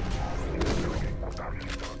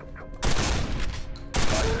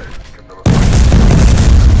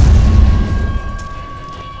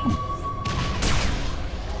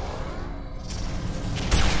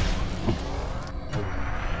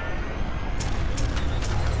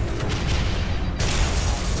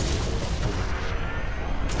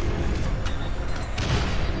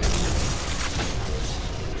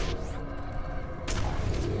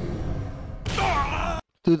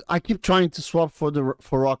 Dude, I keep trying to swap for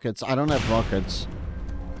rockets. I don't have rockets.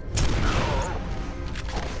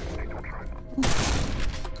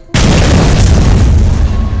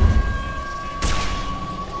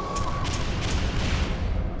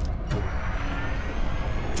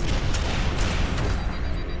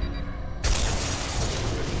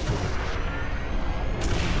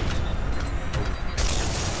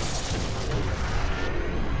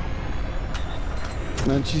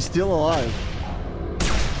 And she's still alive.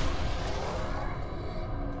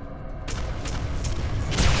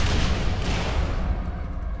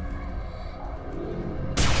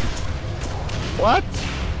 What?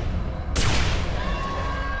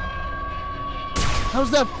 How's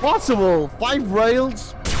that possible? 5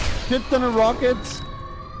 rails, shit ton of rockets,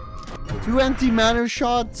 2 anti-matter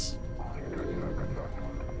shots.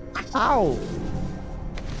 How?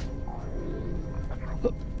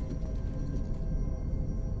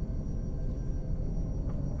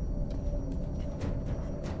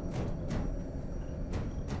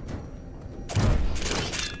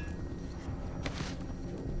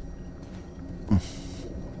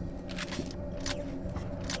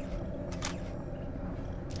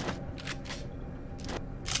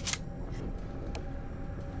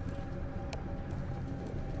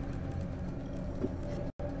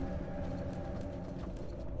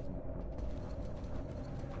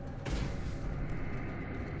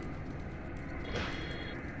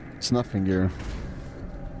 It's nothing here.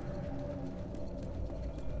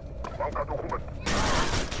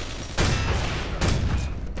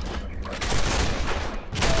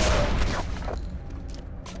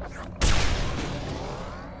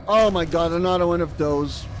 Oh my god, another one of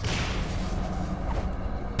those.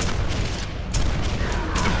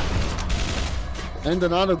 And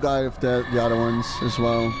another guy of the other ones as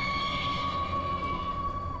well.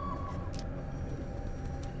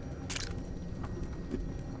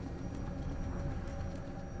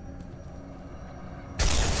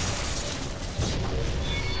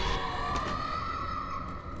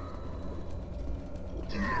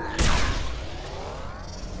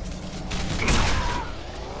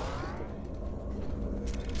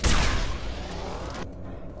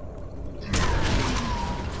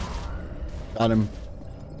 Got him.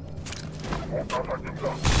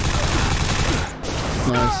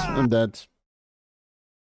 Nice, I'm dead.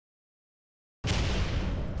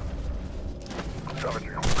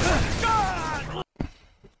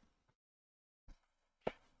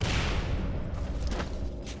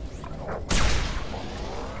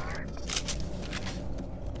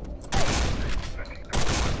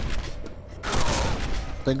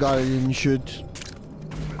 Thank God I didn't shoot.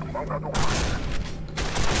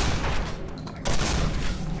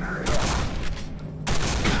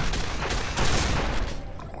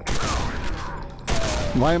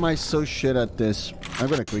 Why am I so shit at this? I'm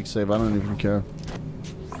gonna quick save, I don't even care.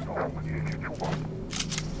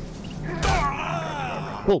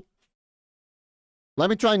 Cool.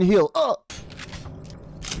 Let me try and heal. Oh!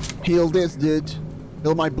 Heal this, dude.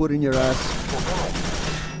 Heal my boot in your ass.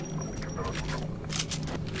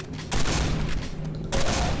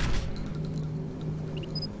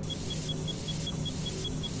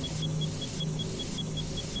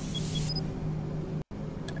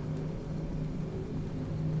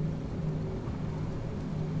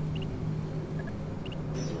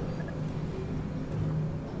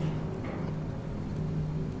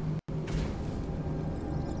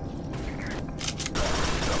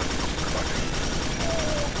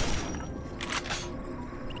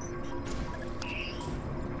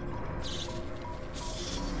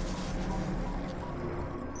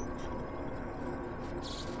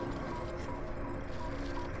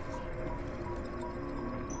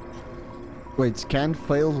 Wait, scan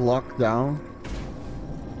failed lockdown?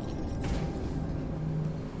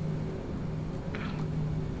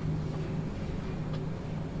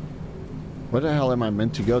 Where the hell am I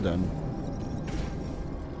meant to go then?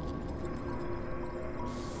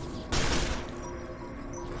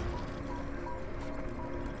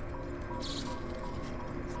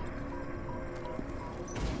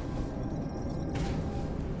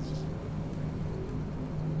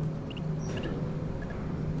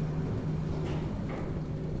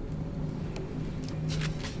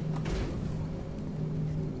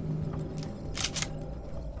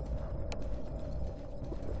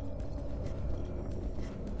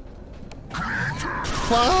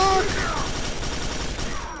 Fuck!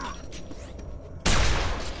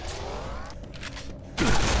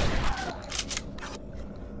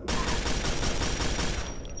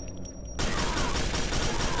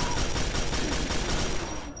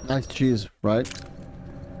 Nice cheese, right?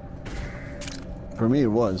 For me, it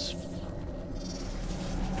was.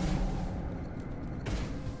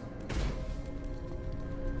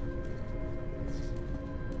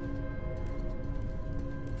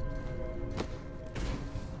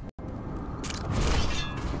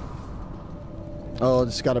 Oh,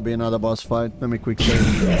 there's gotta be another boss fight. Let me quick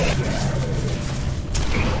save.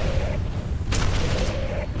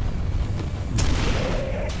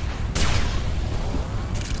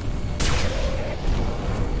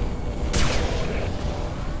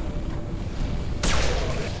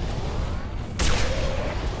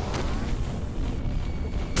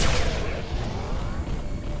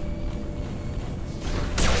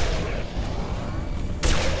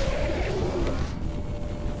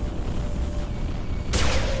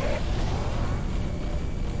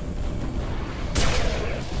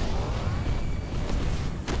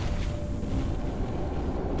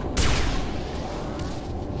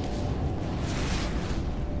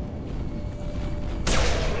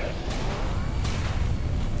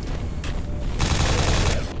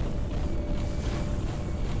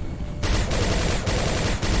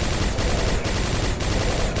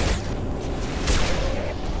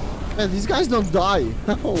 Man, these guys don't die.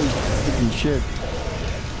 Holy freaking shit.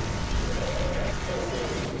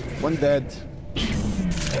 One dead.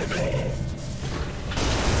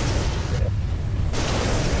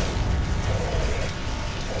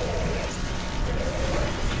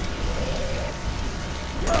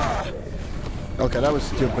 Okay, that was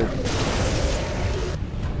stupid.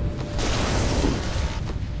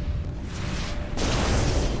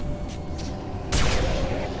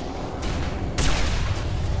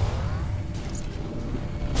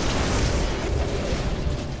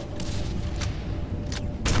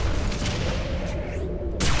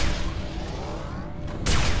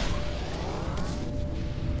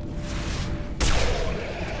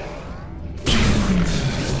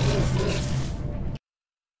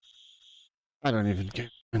 I don't even care.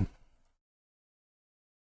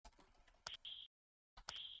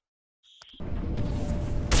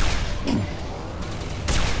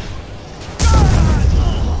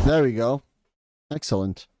 There we go.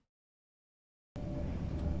 Excellent.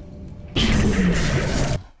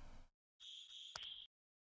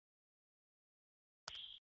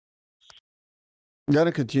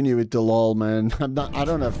 Gotta continue with the lol, man. I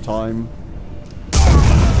don't have time.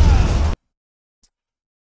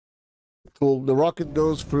 Cool. The rocket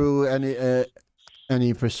goes through any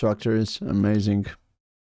infrastructures. Amazing.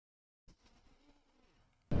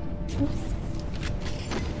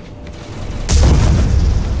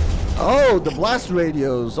 Oh, the blast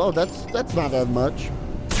radios. Oh, that's not that much.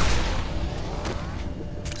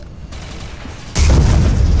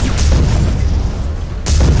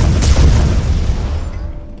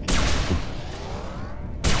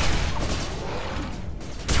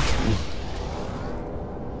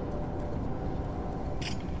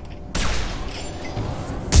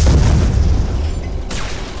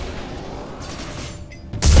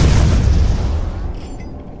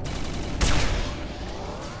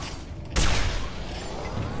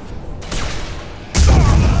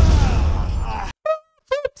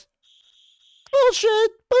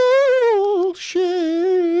 Bullshit! Bullshit!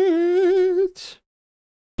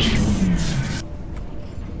 Wait,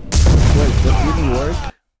 that didn't work?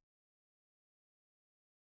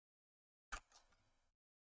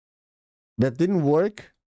 That didn't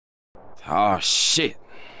work? Oh shit.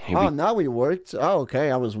 Oh, now it worked. Oh,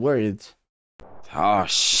 okay, I was worried. Oh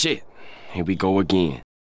shit. Here we go again.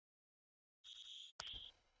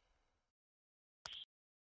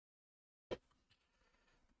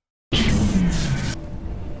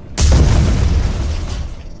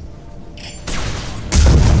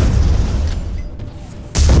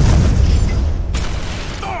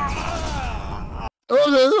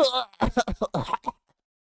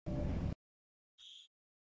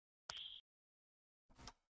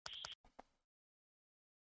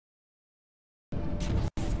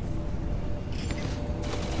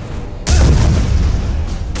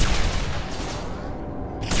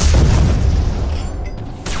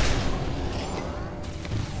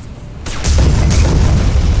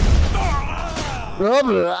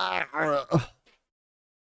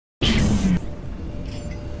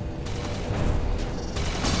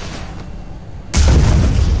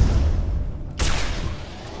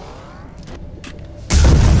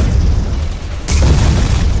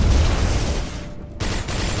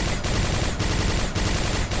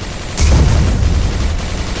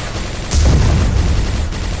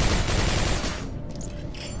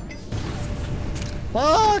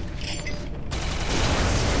 Fuck!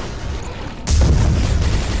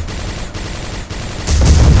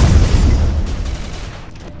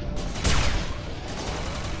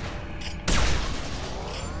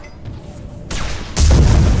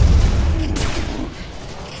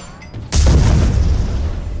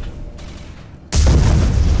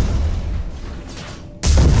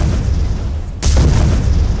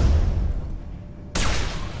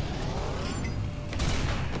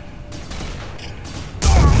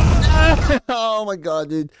 Oh my god,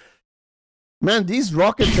 dude. Man, these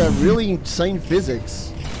rockets have really insane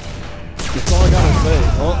physics. That's all I gotta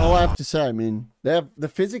say. All I have to say, I mean, they have the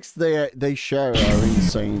physics they share are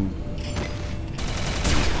insane.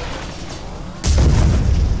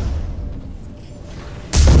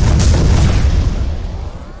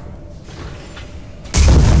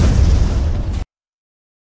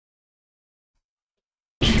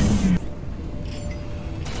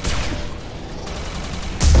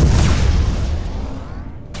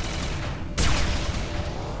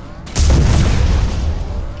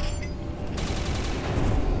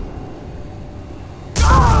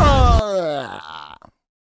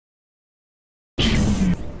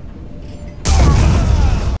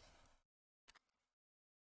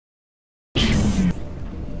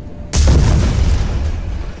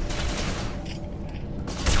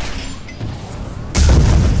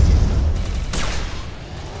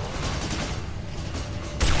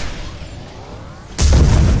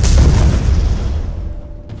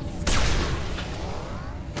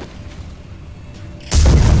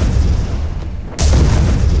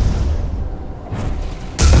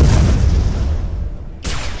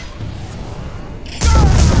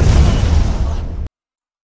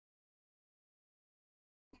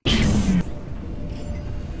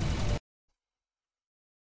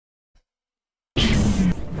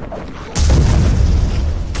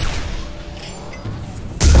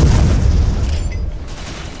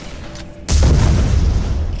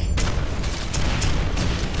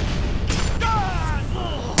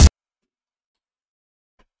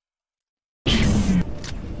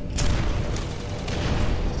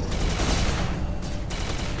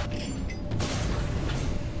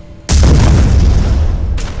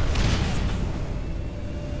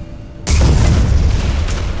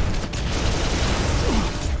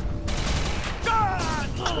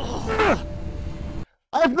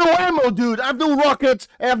 I have no ammo, dude. I have no rockets.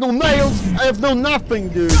 I have no nails. I have no nothing,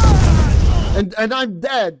 dude. And I'm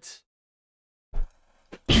dead.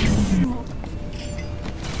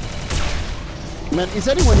 Man, is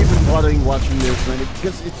anyone even bothering watching this, man?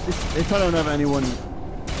 Because if I don't have anyone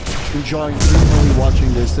enjoying really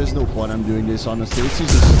watching this, there's no point I'm doing this, honestly. It's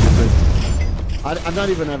just stupid. I'm not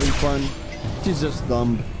even having fun. It's just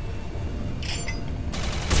dumb.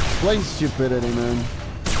 Plain stupidity, man.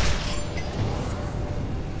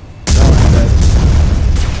 No, I'm dead.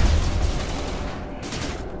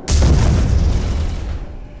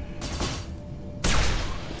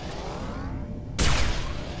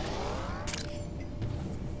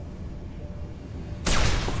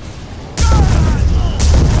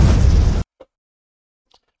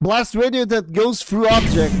 Blast radio that goes through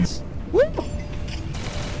objects. Woo!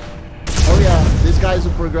 Oh yeah, these guys who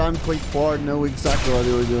programmed Quake 4 know exactly what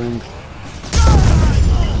they were doing.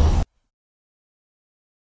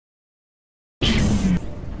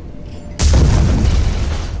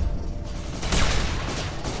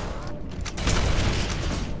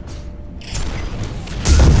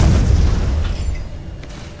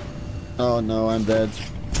 Oh no, I'm dead.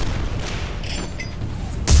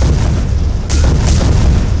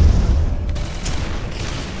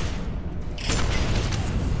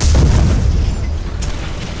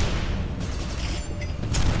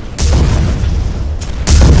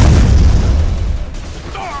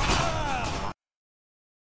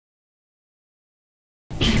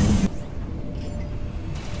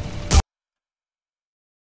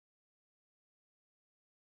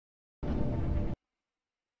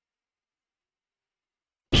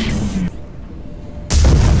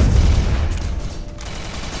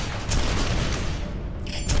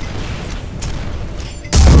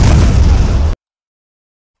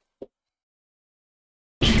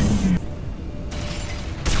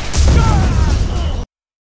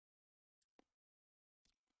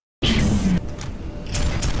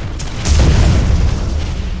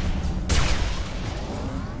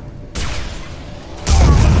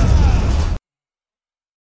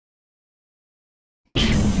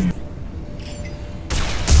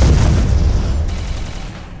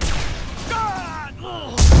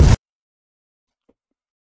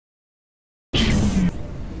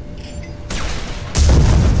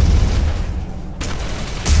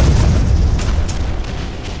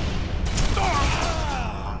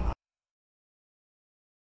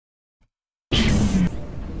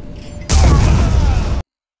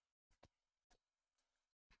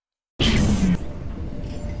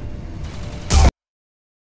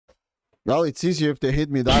 Well, it's easier if they hit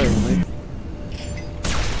me directly.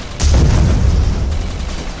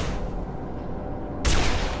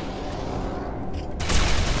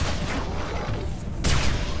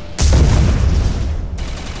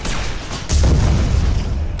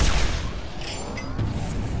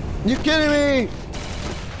 You kidding me?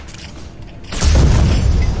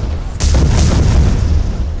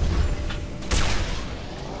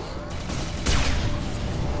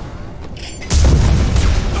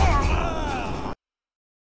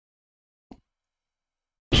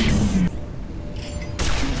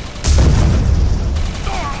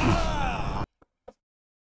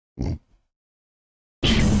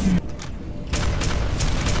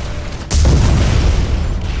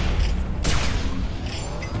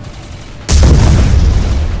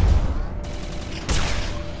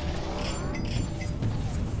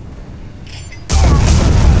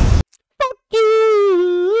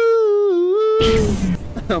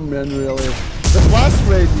 Oh man, really? The blast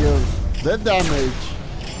radios, the damage,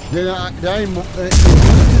 they're immune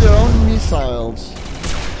to their own missiles.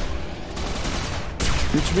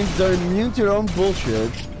 Which means they're immune to their own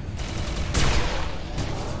bullshit.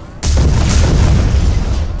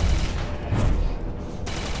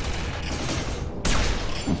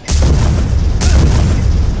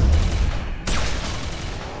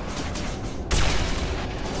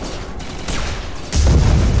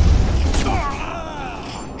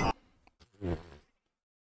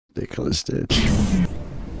 Ridiculous, dude.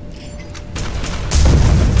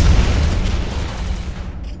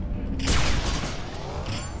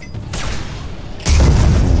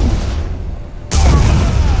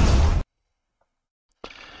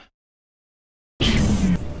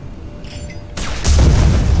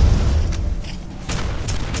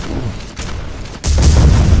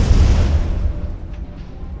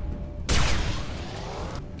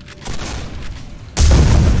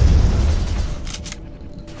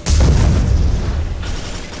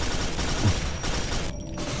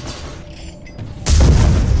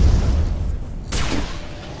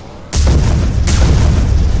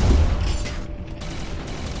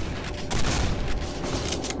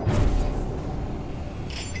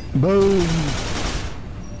 Boom.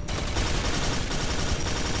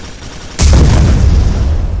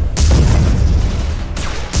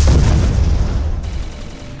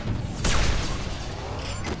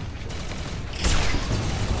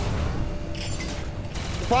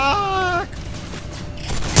 Fuck!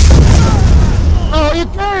 Oh, you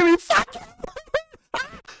carry me! Fuck!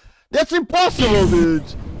 That's impossible, dude!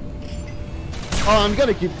 Oh, I'm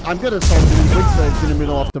gonna start doing quick saves in the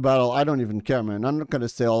middle of the battle. I don't even care, man. I'm not gonna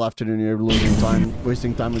stay all afternoon here losing time,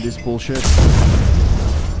 wasting time with this bullshit.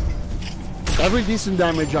 Every decent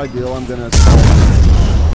damage I deal, I'm gonna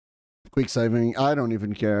start quick saving. I don't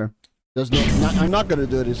even care. There's I'm not gonna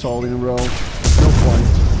do this all in a row. There's no point.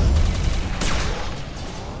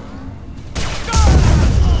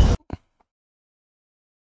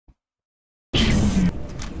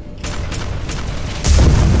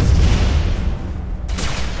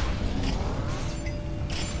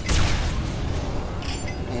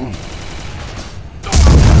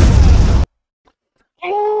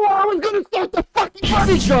 Oh, I was gonna start the fucking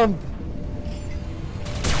body jump!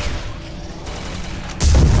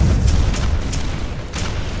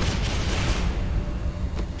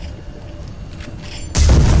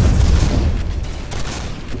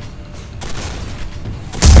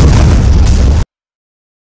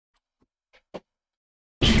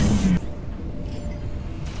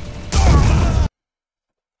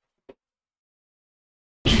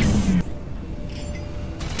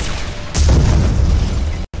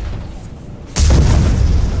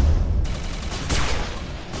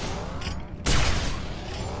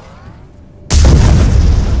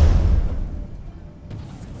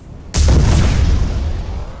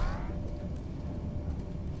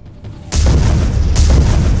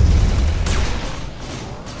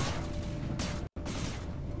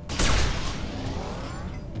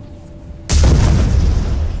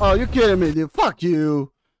 Oh, you're kidding me, dude. Fuck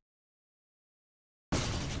you.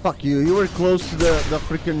 Fuck you. You were close to the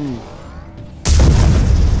freaking...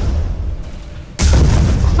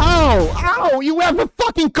 Ow! Ow! You have a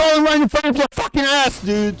fucking car right in front of your fucking ass,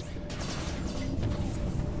 dude!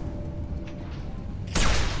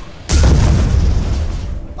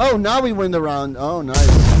 Oh, now we win the round. Oh, nice.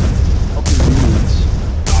 How convenient.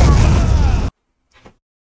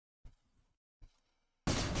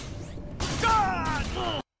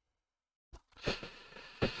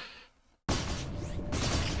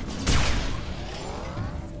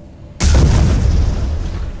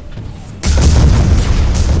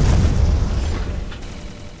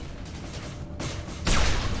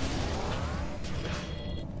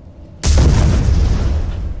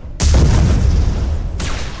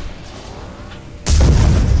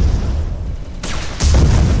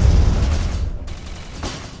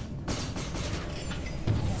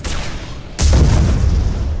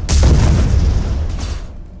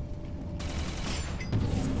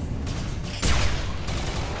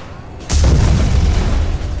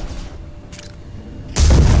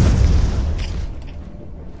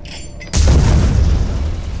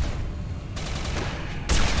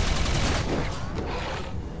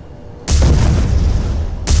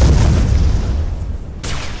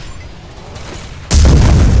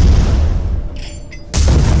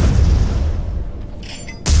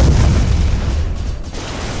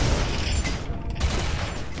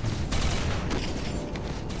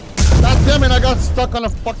 Damn it, I got stuck on a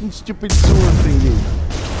fucking stupid sewer thingy.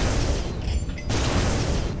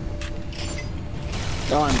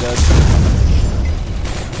 Oh, I'm dead.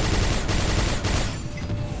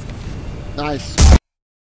 Nice.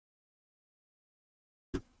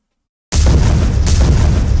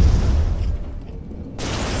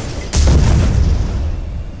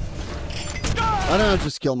 Why don't I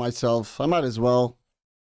just kill myself? I might as well.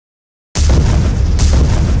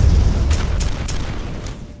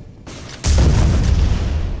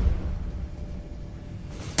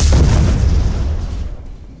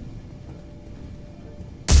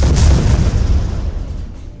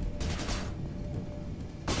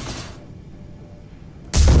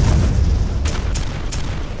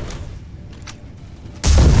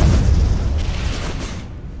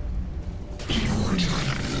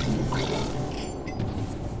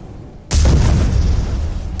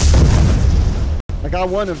 I got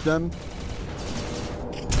one of them.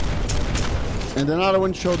 And another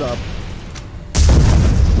one showed up.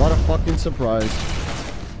 What a fucking surprise.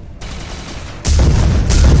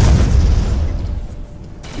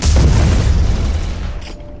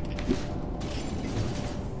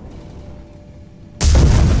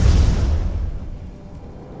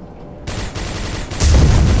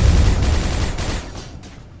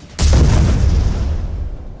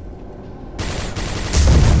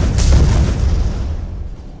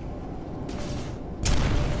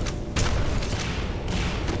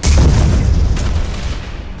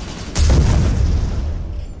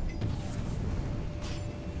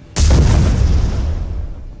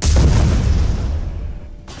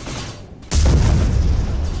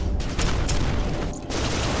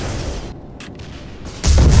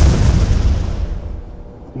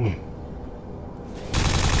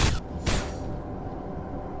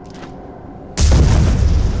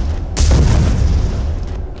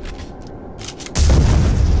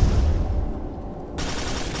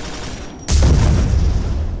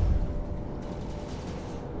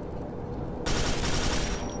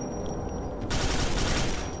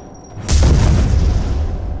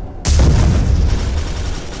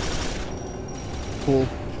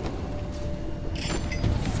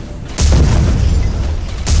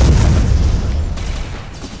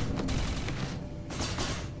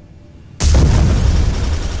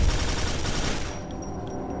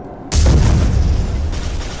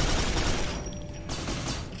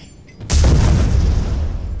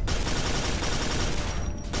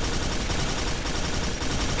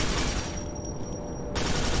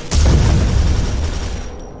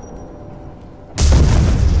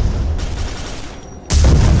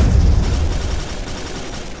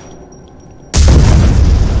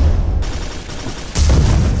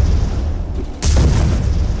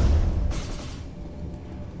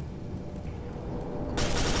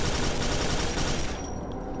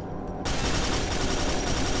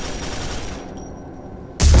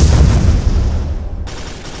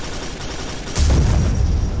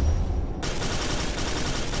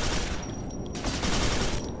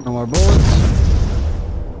 No more bullets.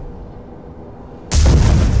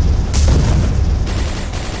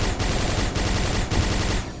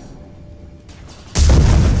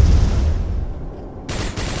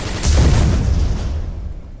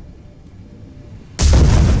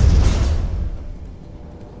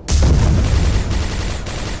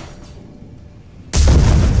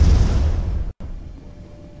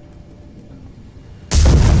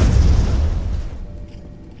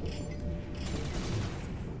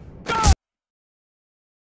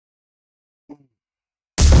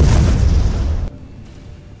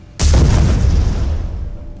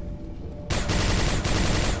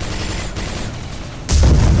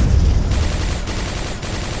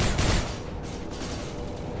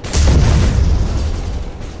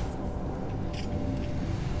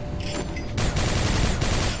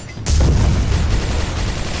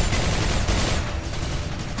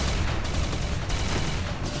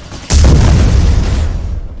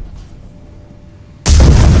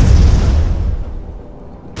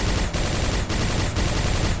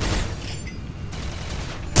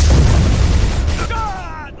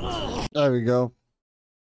 There we go.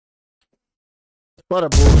 What a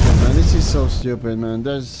bullshit, man. This is so stupid, man.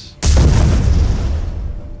 There's...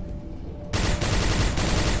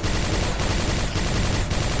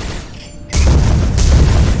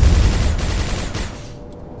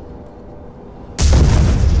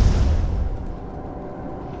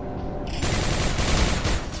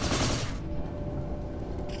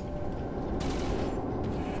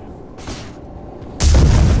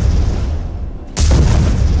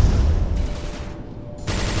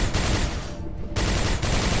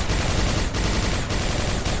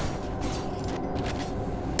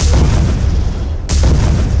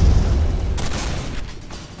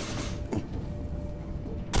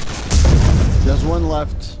 There's one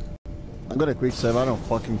left. I'm gonna quick save, I don't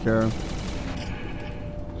fucking care. And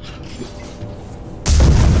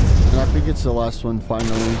I think it's the last one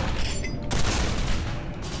finally.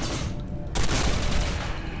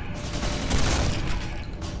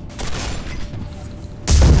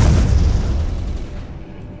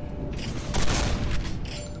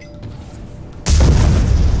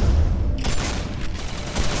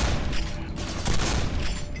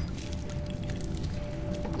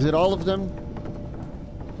 Is it all of them?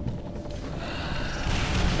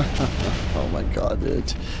 Oh my god,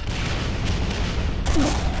 dude.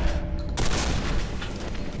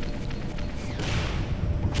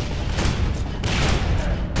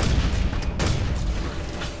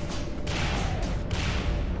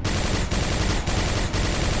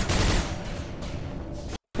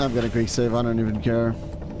 I'm gonna quick save, I don't even care.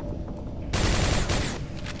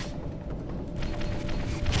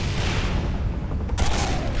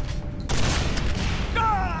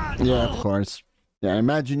 Yeah, of course. Yeah,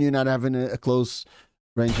 imagine you not having a close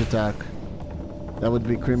range attack. That would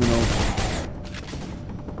be criminal.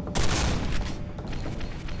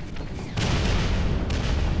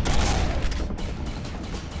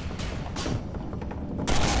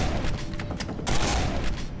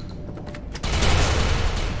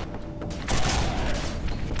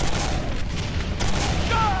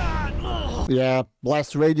 Yeah,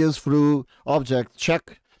 blast radius through object,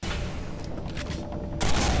 check.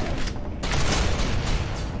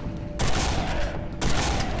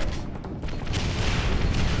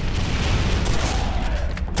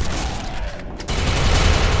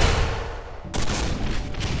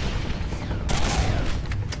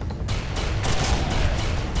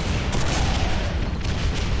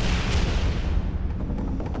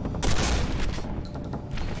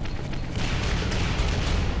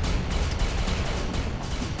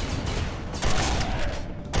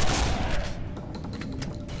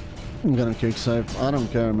 I'm gonna kick save. I don't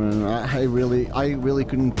care, man. I really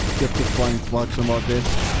couldn't get the flying flux about this.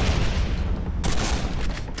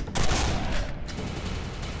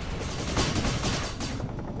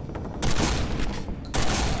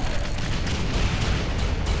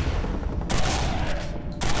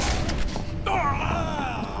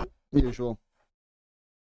 Usual.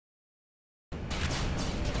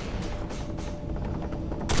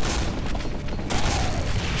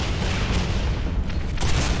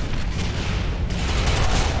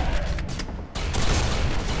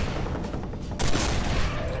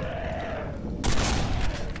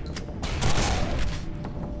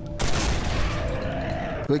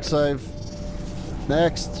 Quick save.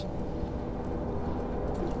 Next.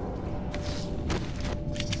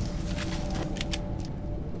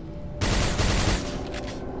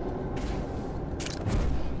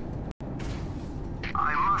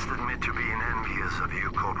 I must admit to being envious of you,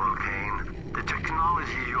 Corporal Kane. The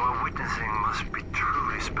technology you are witnessing must be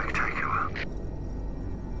truly spectacular.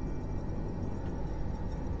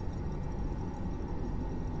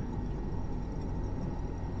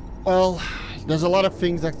 Well, there's a lot of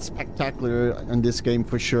things that's spectacular in this game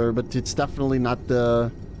for sure, but it's definitely not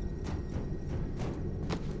the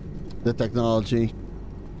technology.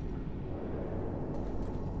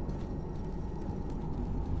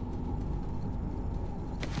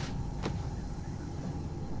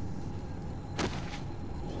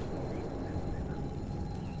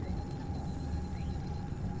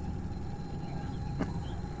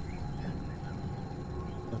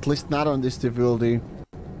 At least not on this difficulty.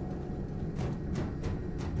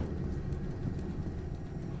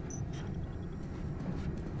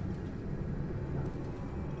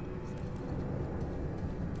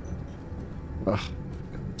 Ugh.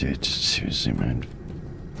 Dude, seriously, man.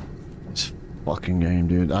 This fucking game,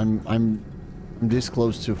 dude. I'm this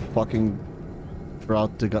close to fucking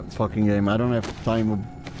throughout the fucking game. I don't have time or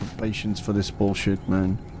patience for this bullshit,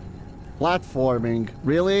 man. Platforming,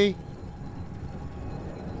 really?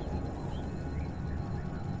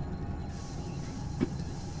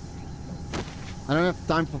 I don't have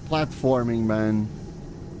time for platforming, man.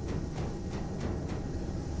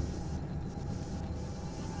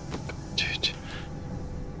 Dude.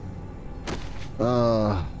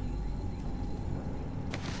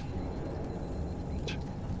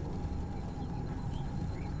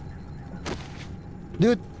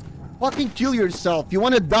 Dude, fucking kill yourself. You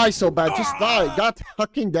want to die so bad, just die. God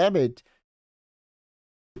fucking damn it.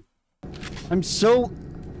 I'm so...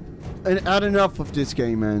 I had enough of this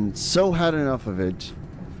game, man. So had enough of it.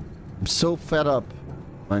 I'm so fed up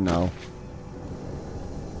right now.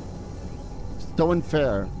 So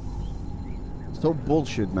unfair. So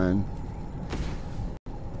bullshit, man.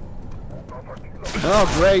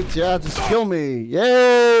 Oh, great. Yeah, just kill me.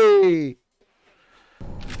 Yay!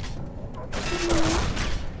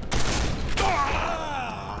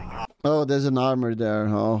 Oh, there's an armor there.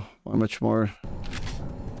 Oh, how much more?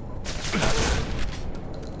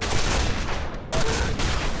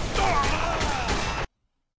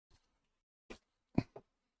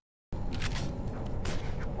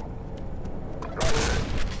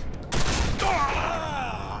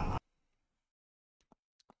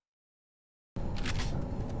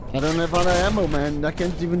 I don't have other ammo, man. I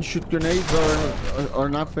can't even shoot grenades or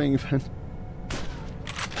nothing.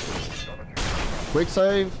 Quick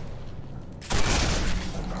save.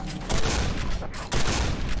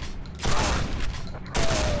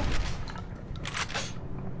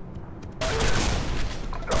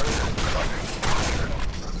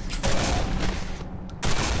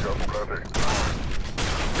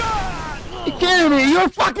 You kidding me? You're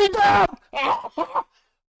fucking dead!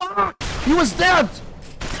 He was dead!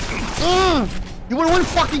 You were one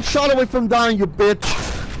fucking shot away from dying, you bitch!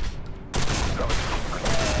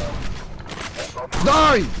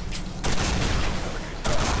 Die!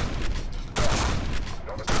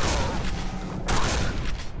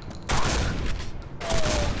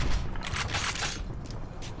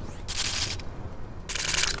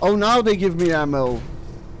 Oh, now they give me ammo.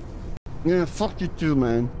 Yeah, fuck you too,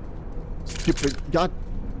 man. Stupid. God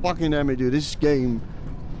fucking damn it, dude. This game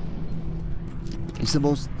is the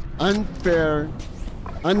most unfair,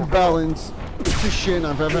 unbalanced shit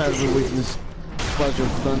I've ever had to witness. Pleasure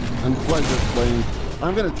done and pleasure playing.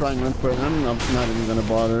 I'm gonna try and run for it. I'm not even gonna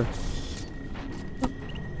bother.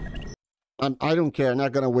 I don't care. I'm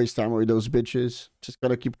not gonna waste time with those bitches. Just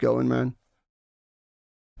gotta keep going, man.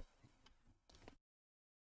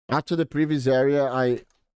 After the previous area,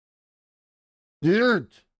 Dude!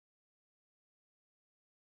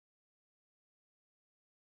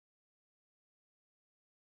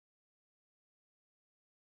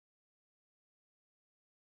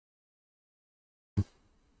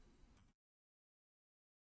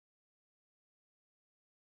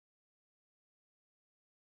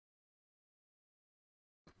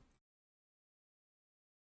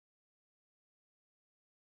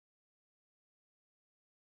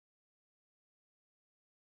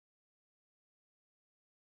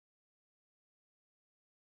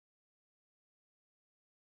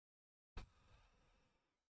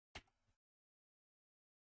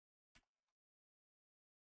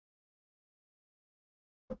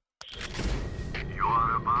 You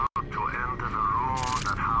are about to enter the room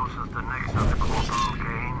that houses the Nexus Corporal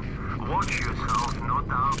Kane. Watch yourself, no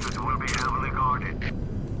doubt it will be heavily guarded.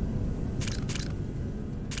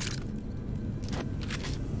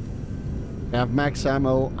 I have max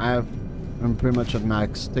ammo. I'm pretty much at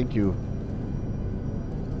max. Thank you.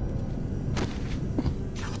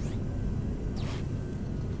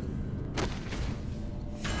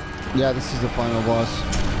 Yeah, this is the final boss.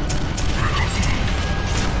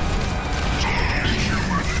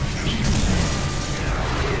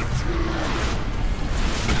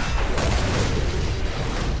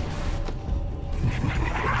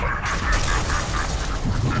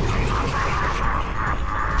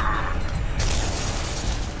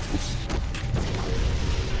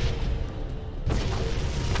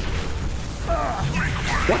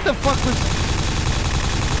 What the fuck was...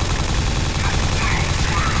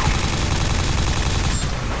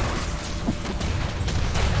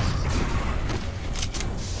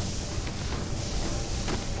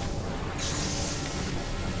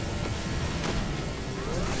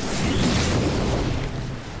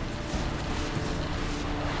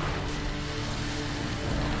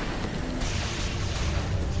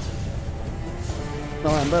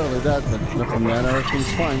 Well, I'm barely dead, but from that,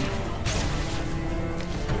 everything's fine.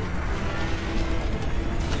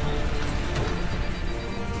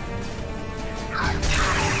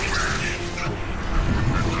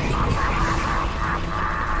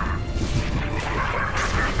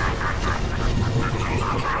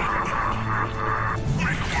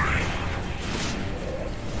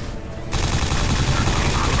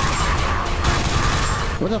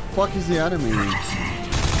 What the fuck is the enemy?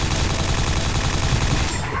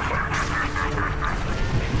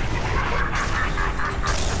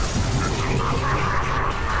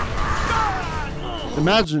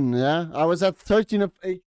 Imagine, yeah? I was at 13 of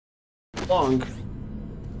 8 long.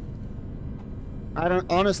 I don't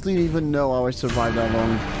honestly even know how I survived that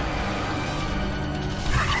long.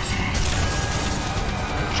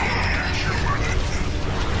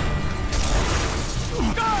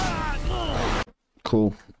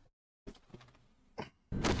 Cool.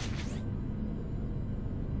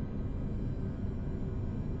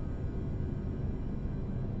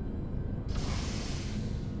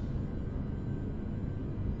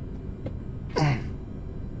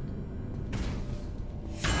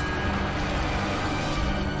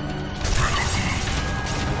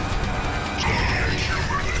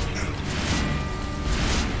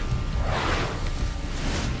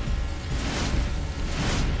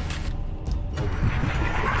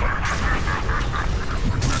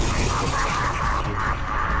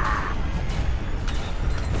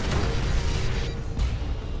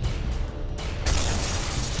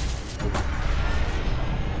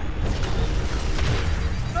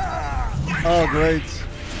 Oh, great.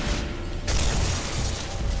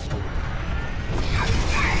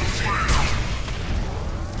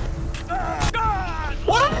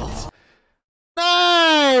 What?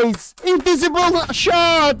 Nice! Invisible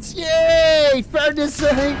shots! Yay! Fairness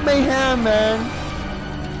ain't mayhem, man.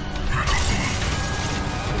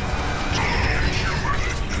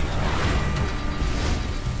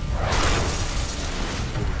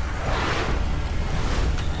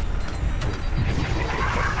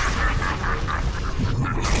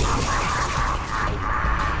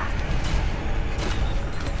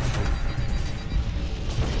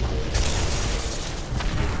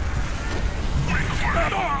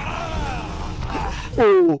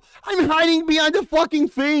 Oh, I'm hiding behind the fucking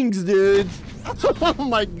things, dude. Oh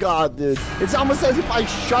my god, dude. It's almost as if I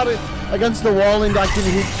shot it against the wall and I can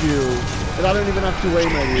hit you. And I don't even have to aim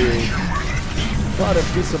at you. What a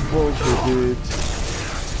piece of bullshit, dude.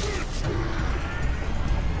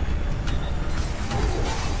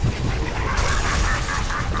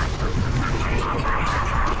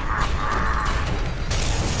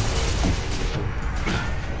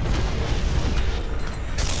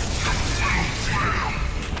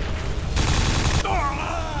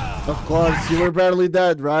 Of course, you were barely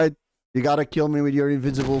dead, right? You gotta kill me with your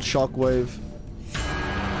invisible shockwave.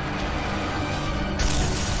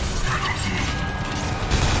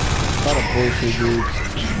 What a bullshit, dude.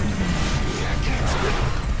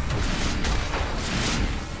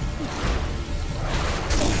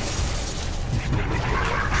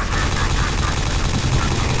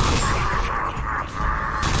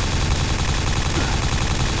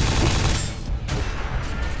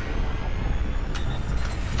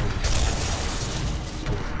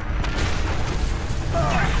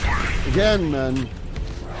 Again, man.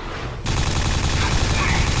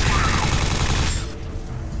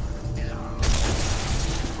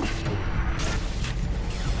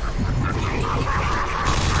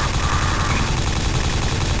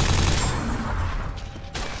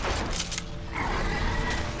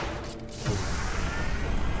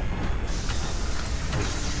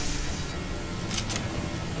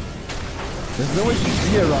 There's no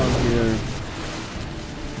HP around here.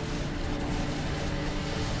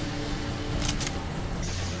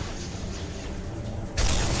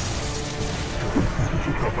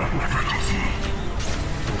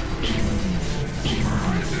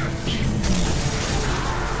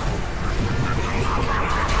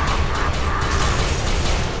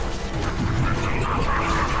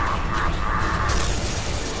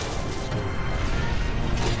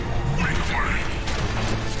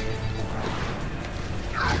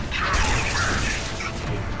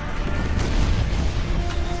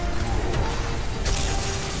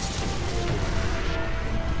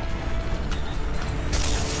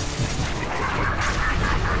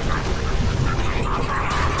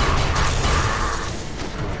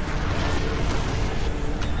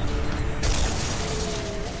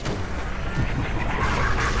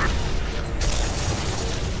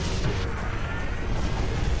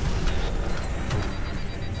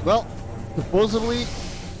 Well, supposedly,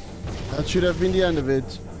 that should have been the end of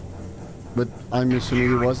it. But I'm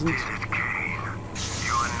assuming it wasn't. You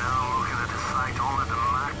are now looking at a site only the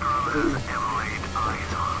Macron has ever laid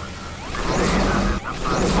eyes on. This is the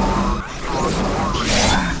platform of the strong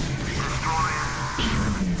fortress. Destroy it,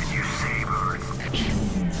 and you save Earth.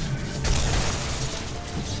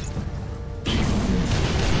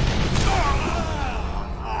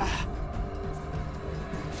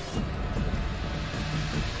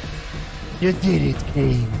 You did it,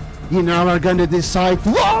 Kane. You now are gonna decide.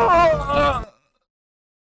 Whoa!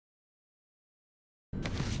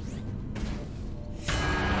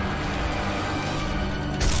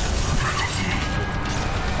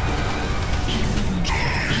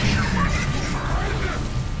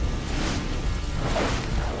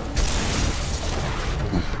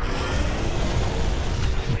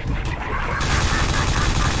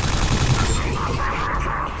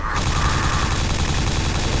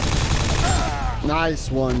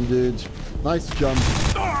 Nice one, dude. Nice jump.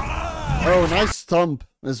 Oh, nice stomp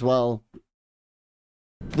as well.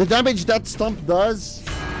 The damage that stomp does.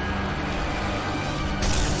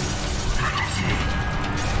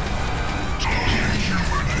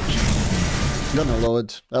 Gonna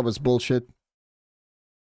load. That was bullshit.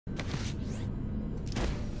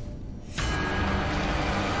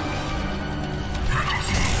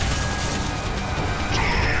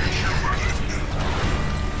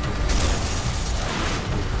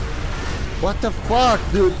 What the fuck,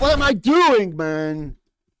 dude? What am I doing, man?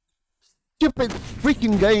 Stupid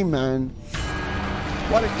freaking game, man.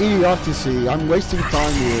 What an idiocy. I'm wasting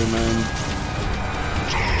time here, man.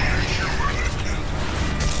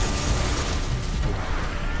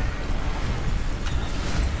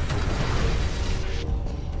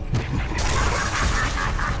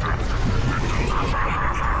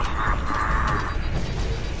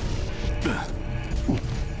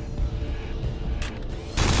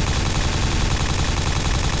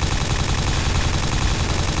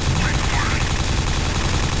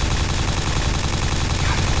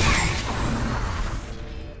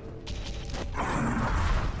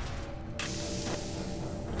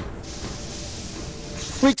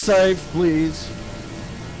 Quick save, please.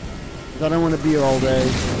 I don't want to be here all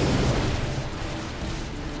day.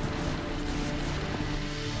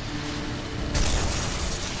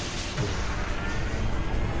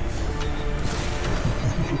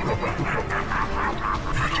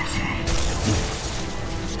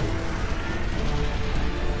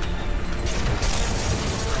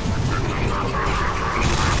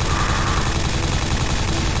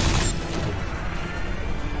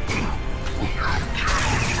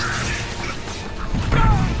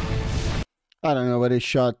 I don't know what he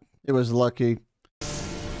shot. It was lucky.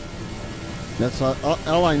 That's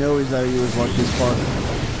all I know is that he was lucky as fuck.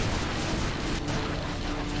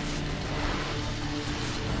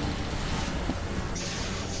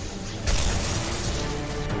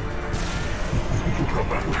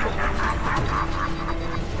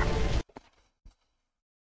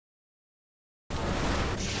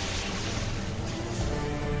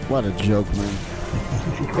 What a joke, man.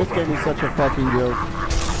 This game is such a fucking joke.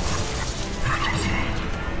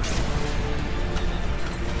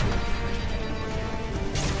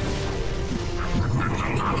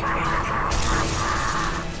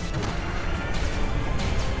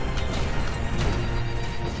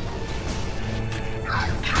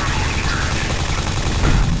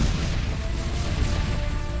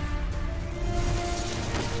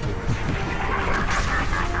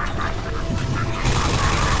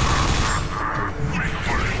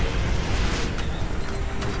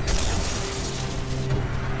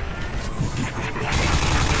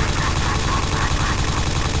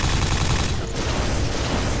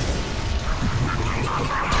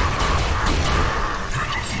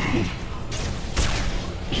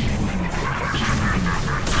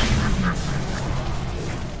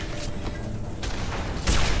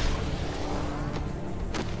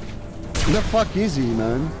 The fuck is he,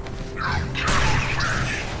 man?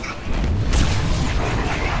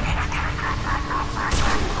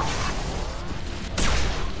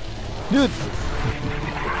 Dude!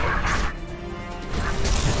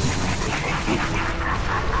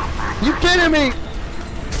 You kidding me?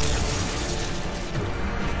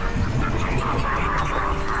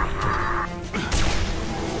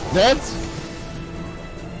 That's...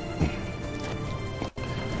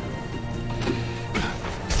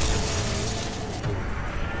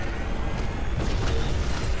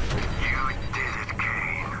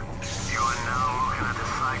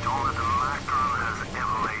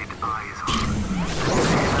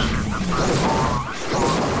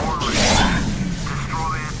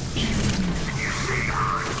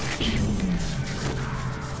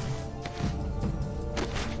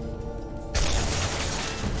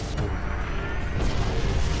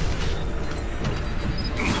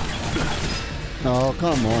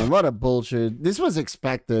 come on, what a bullshit. This was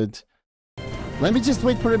expected. Let me just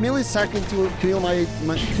wait for a millisecond to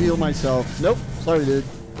heal myself. Nope, sorry dude.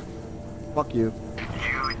 Fuck you. You did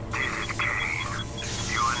it, Kane.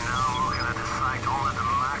 You are now looking at the site only the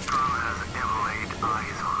Macron has ever laid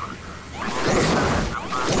eyes on. This is the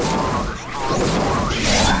backbone of the strong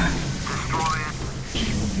formation. Destroy it, and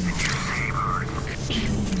you save Earth.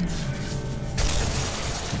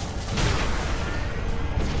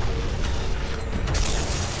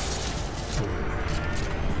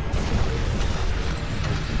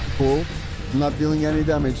 Cool. I'm not dealing any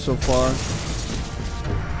damage so far.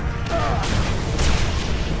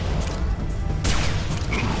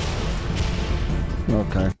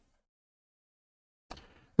 Okay.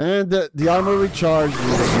 And the armor recharged,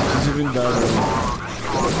 which is even better.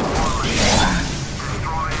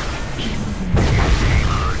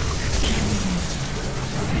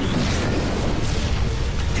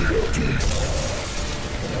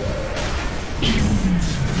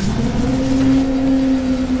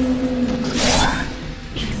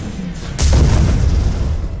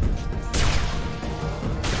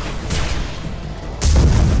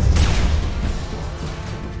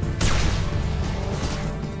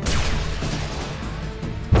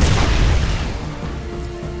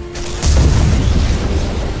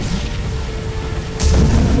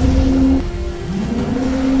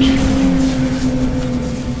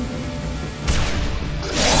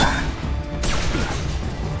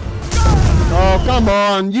 Come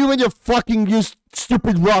on, you and your fucking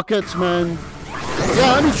stupid rockets, man.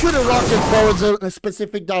 Yeah, I mean, shoot a rocket forwards a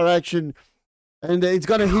specific direction, and it's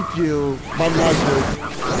gonna hit you by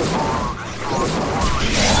magic.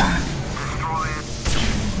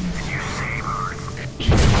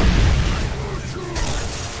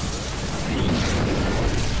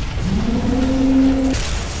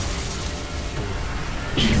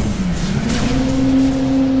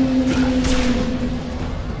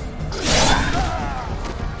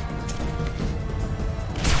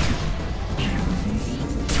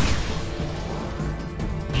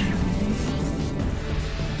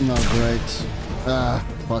 No, great. Ah,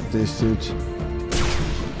 fuck this, dude.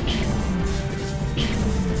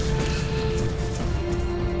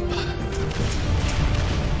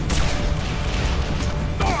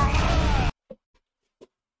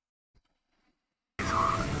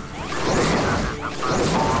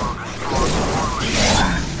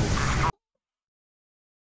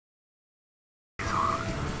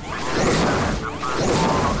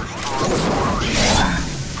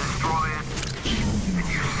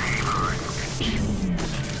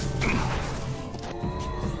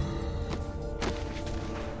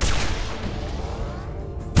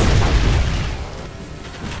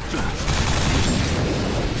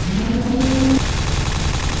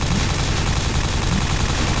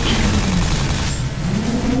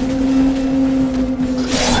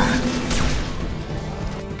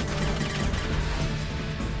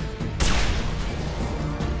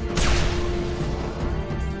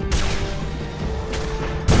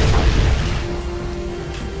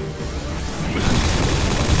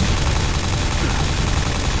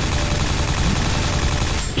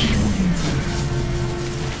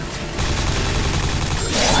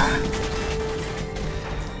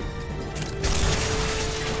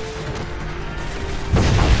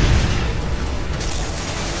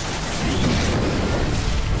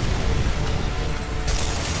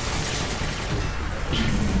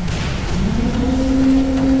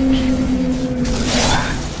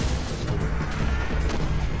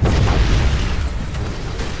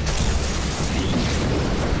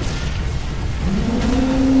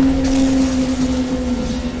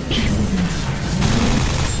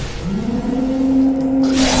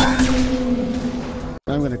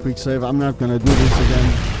 Quick save. I'm not gonna do this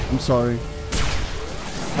again. I'm sorry.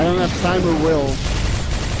 I don't have time or will.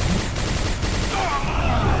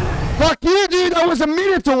 Fuck you, dude! I was a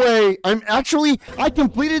minute away! I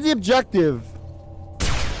completed the objective.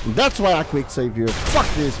 That's why I quick save here. Fuck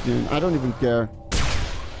this, dude. I don't even care. What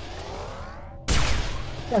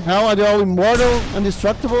the hell? Are they all immortal?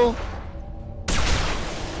 Indestructible?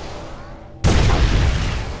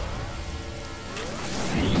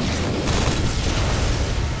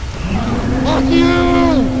 Fuck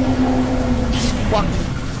you! Fuck.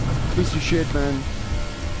 Piece of shit, man.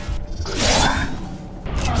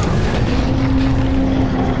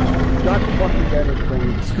 Got to fucking get it,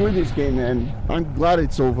 man. Screw this game, man. I'm glad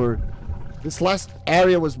it's over. This last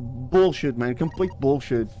area was bullshit, man. Complete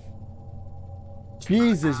bullshit.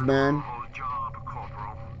 Jesus, man.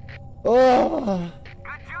 Oh.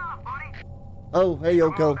 Good job, buddy. Oh, hey,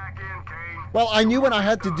 Yoko. Well, I knew what I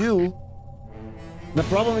had to do. The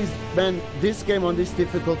problem is, man, this game on this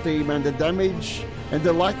difficulty, man, the damage and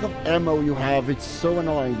the lack of ammo you have, it's so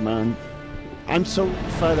annoying, man. I'm so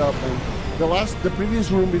fed up, man. The previous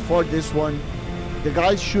room before this one, the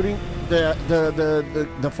guys shooting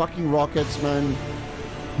the fucking rockets, man.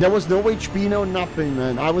 There was no HP, no nothing,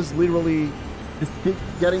 man. I was literally just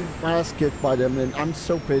getting ass kicked by them, and I'm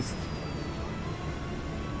so pissed.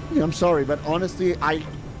 Yeah, I'm sorry, but honestly,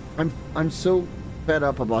 I'm so fed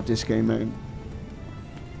up about this game, man.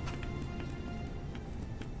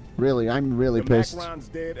 Really, I'm really pissed. The Macron's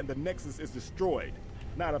dead and the Nexus is destroyed.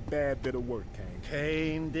 Not a bad bit of work, Kane.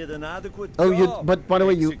 Kane did an adequate Oh, job. but by the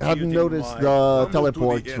way, you hadn't noticed the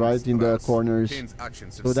teleports, end, right, in the corners,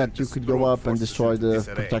 so that you could go up and destroy the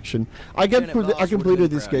protection. I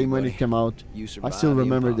completed this game when it came out. I still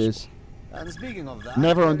remember this. And speaking of that,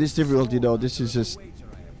 Never on this difficulty though. This is just.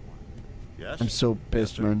 Yes? I'm so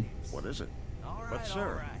pissed, sir. man. What is it? But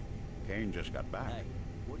sir, Kane just got back. Hey,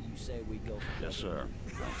 what do you say we go for Yes, sir.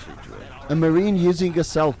 I'll see to it. A Marine using a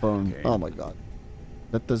cell phone. Okay. Oh my god.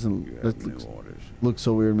 That You doesn't. have That new orders. looks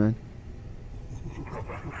so weird, man.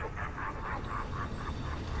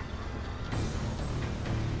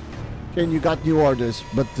 Okay, you got new orders,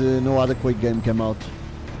 but no other Quake game came out.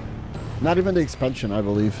 Not even the expansion, I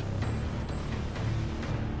believe.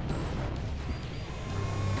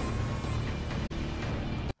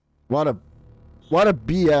 What a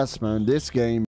BS, man. This game.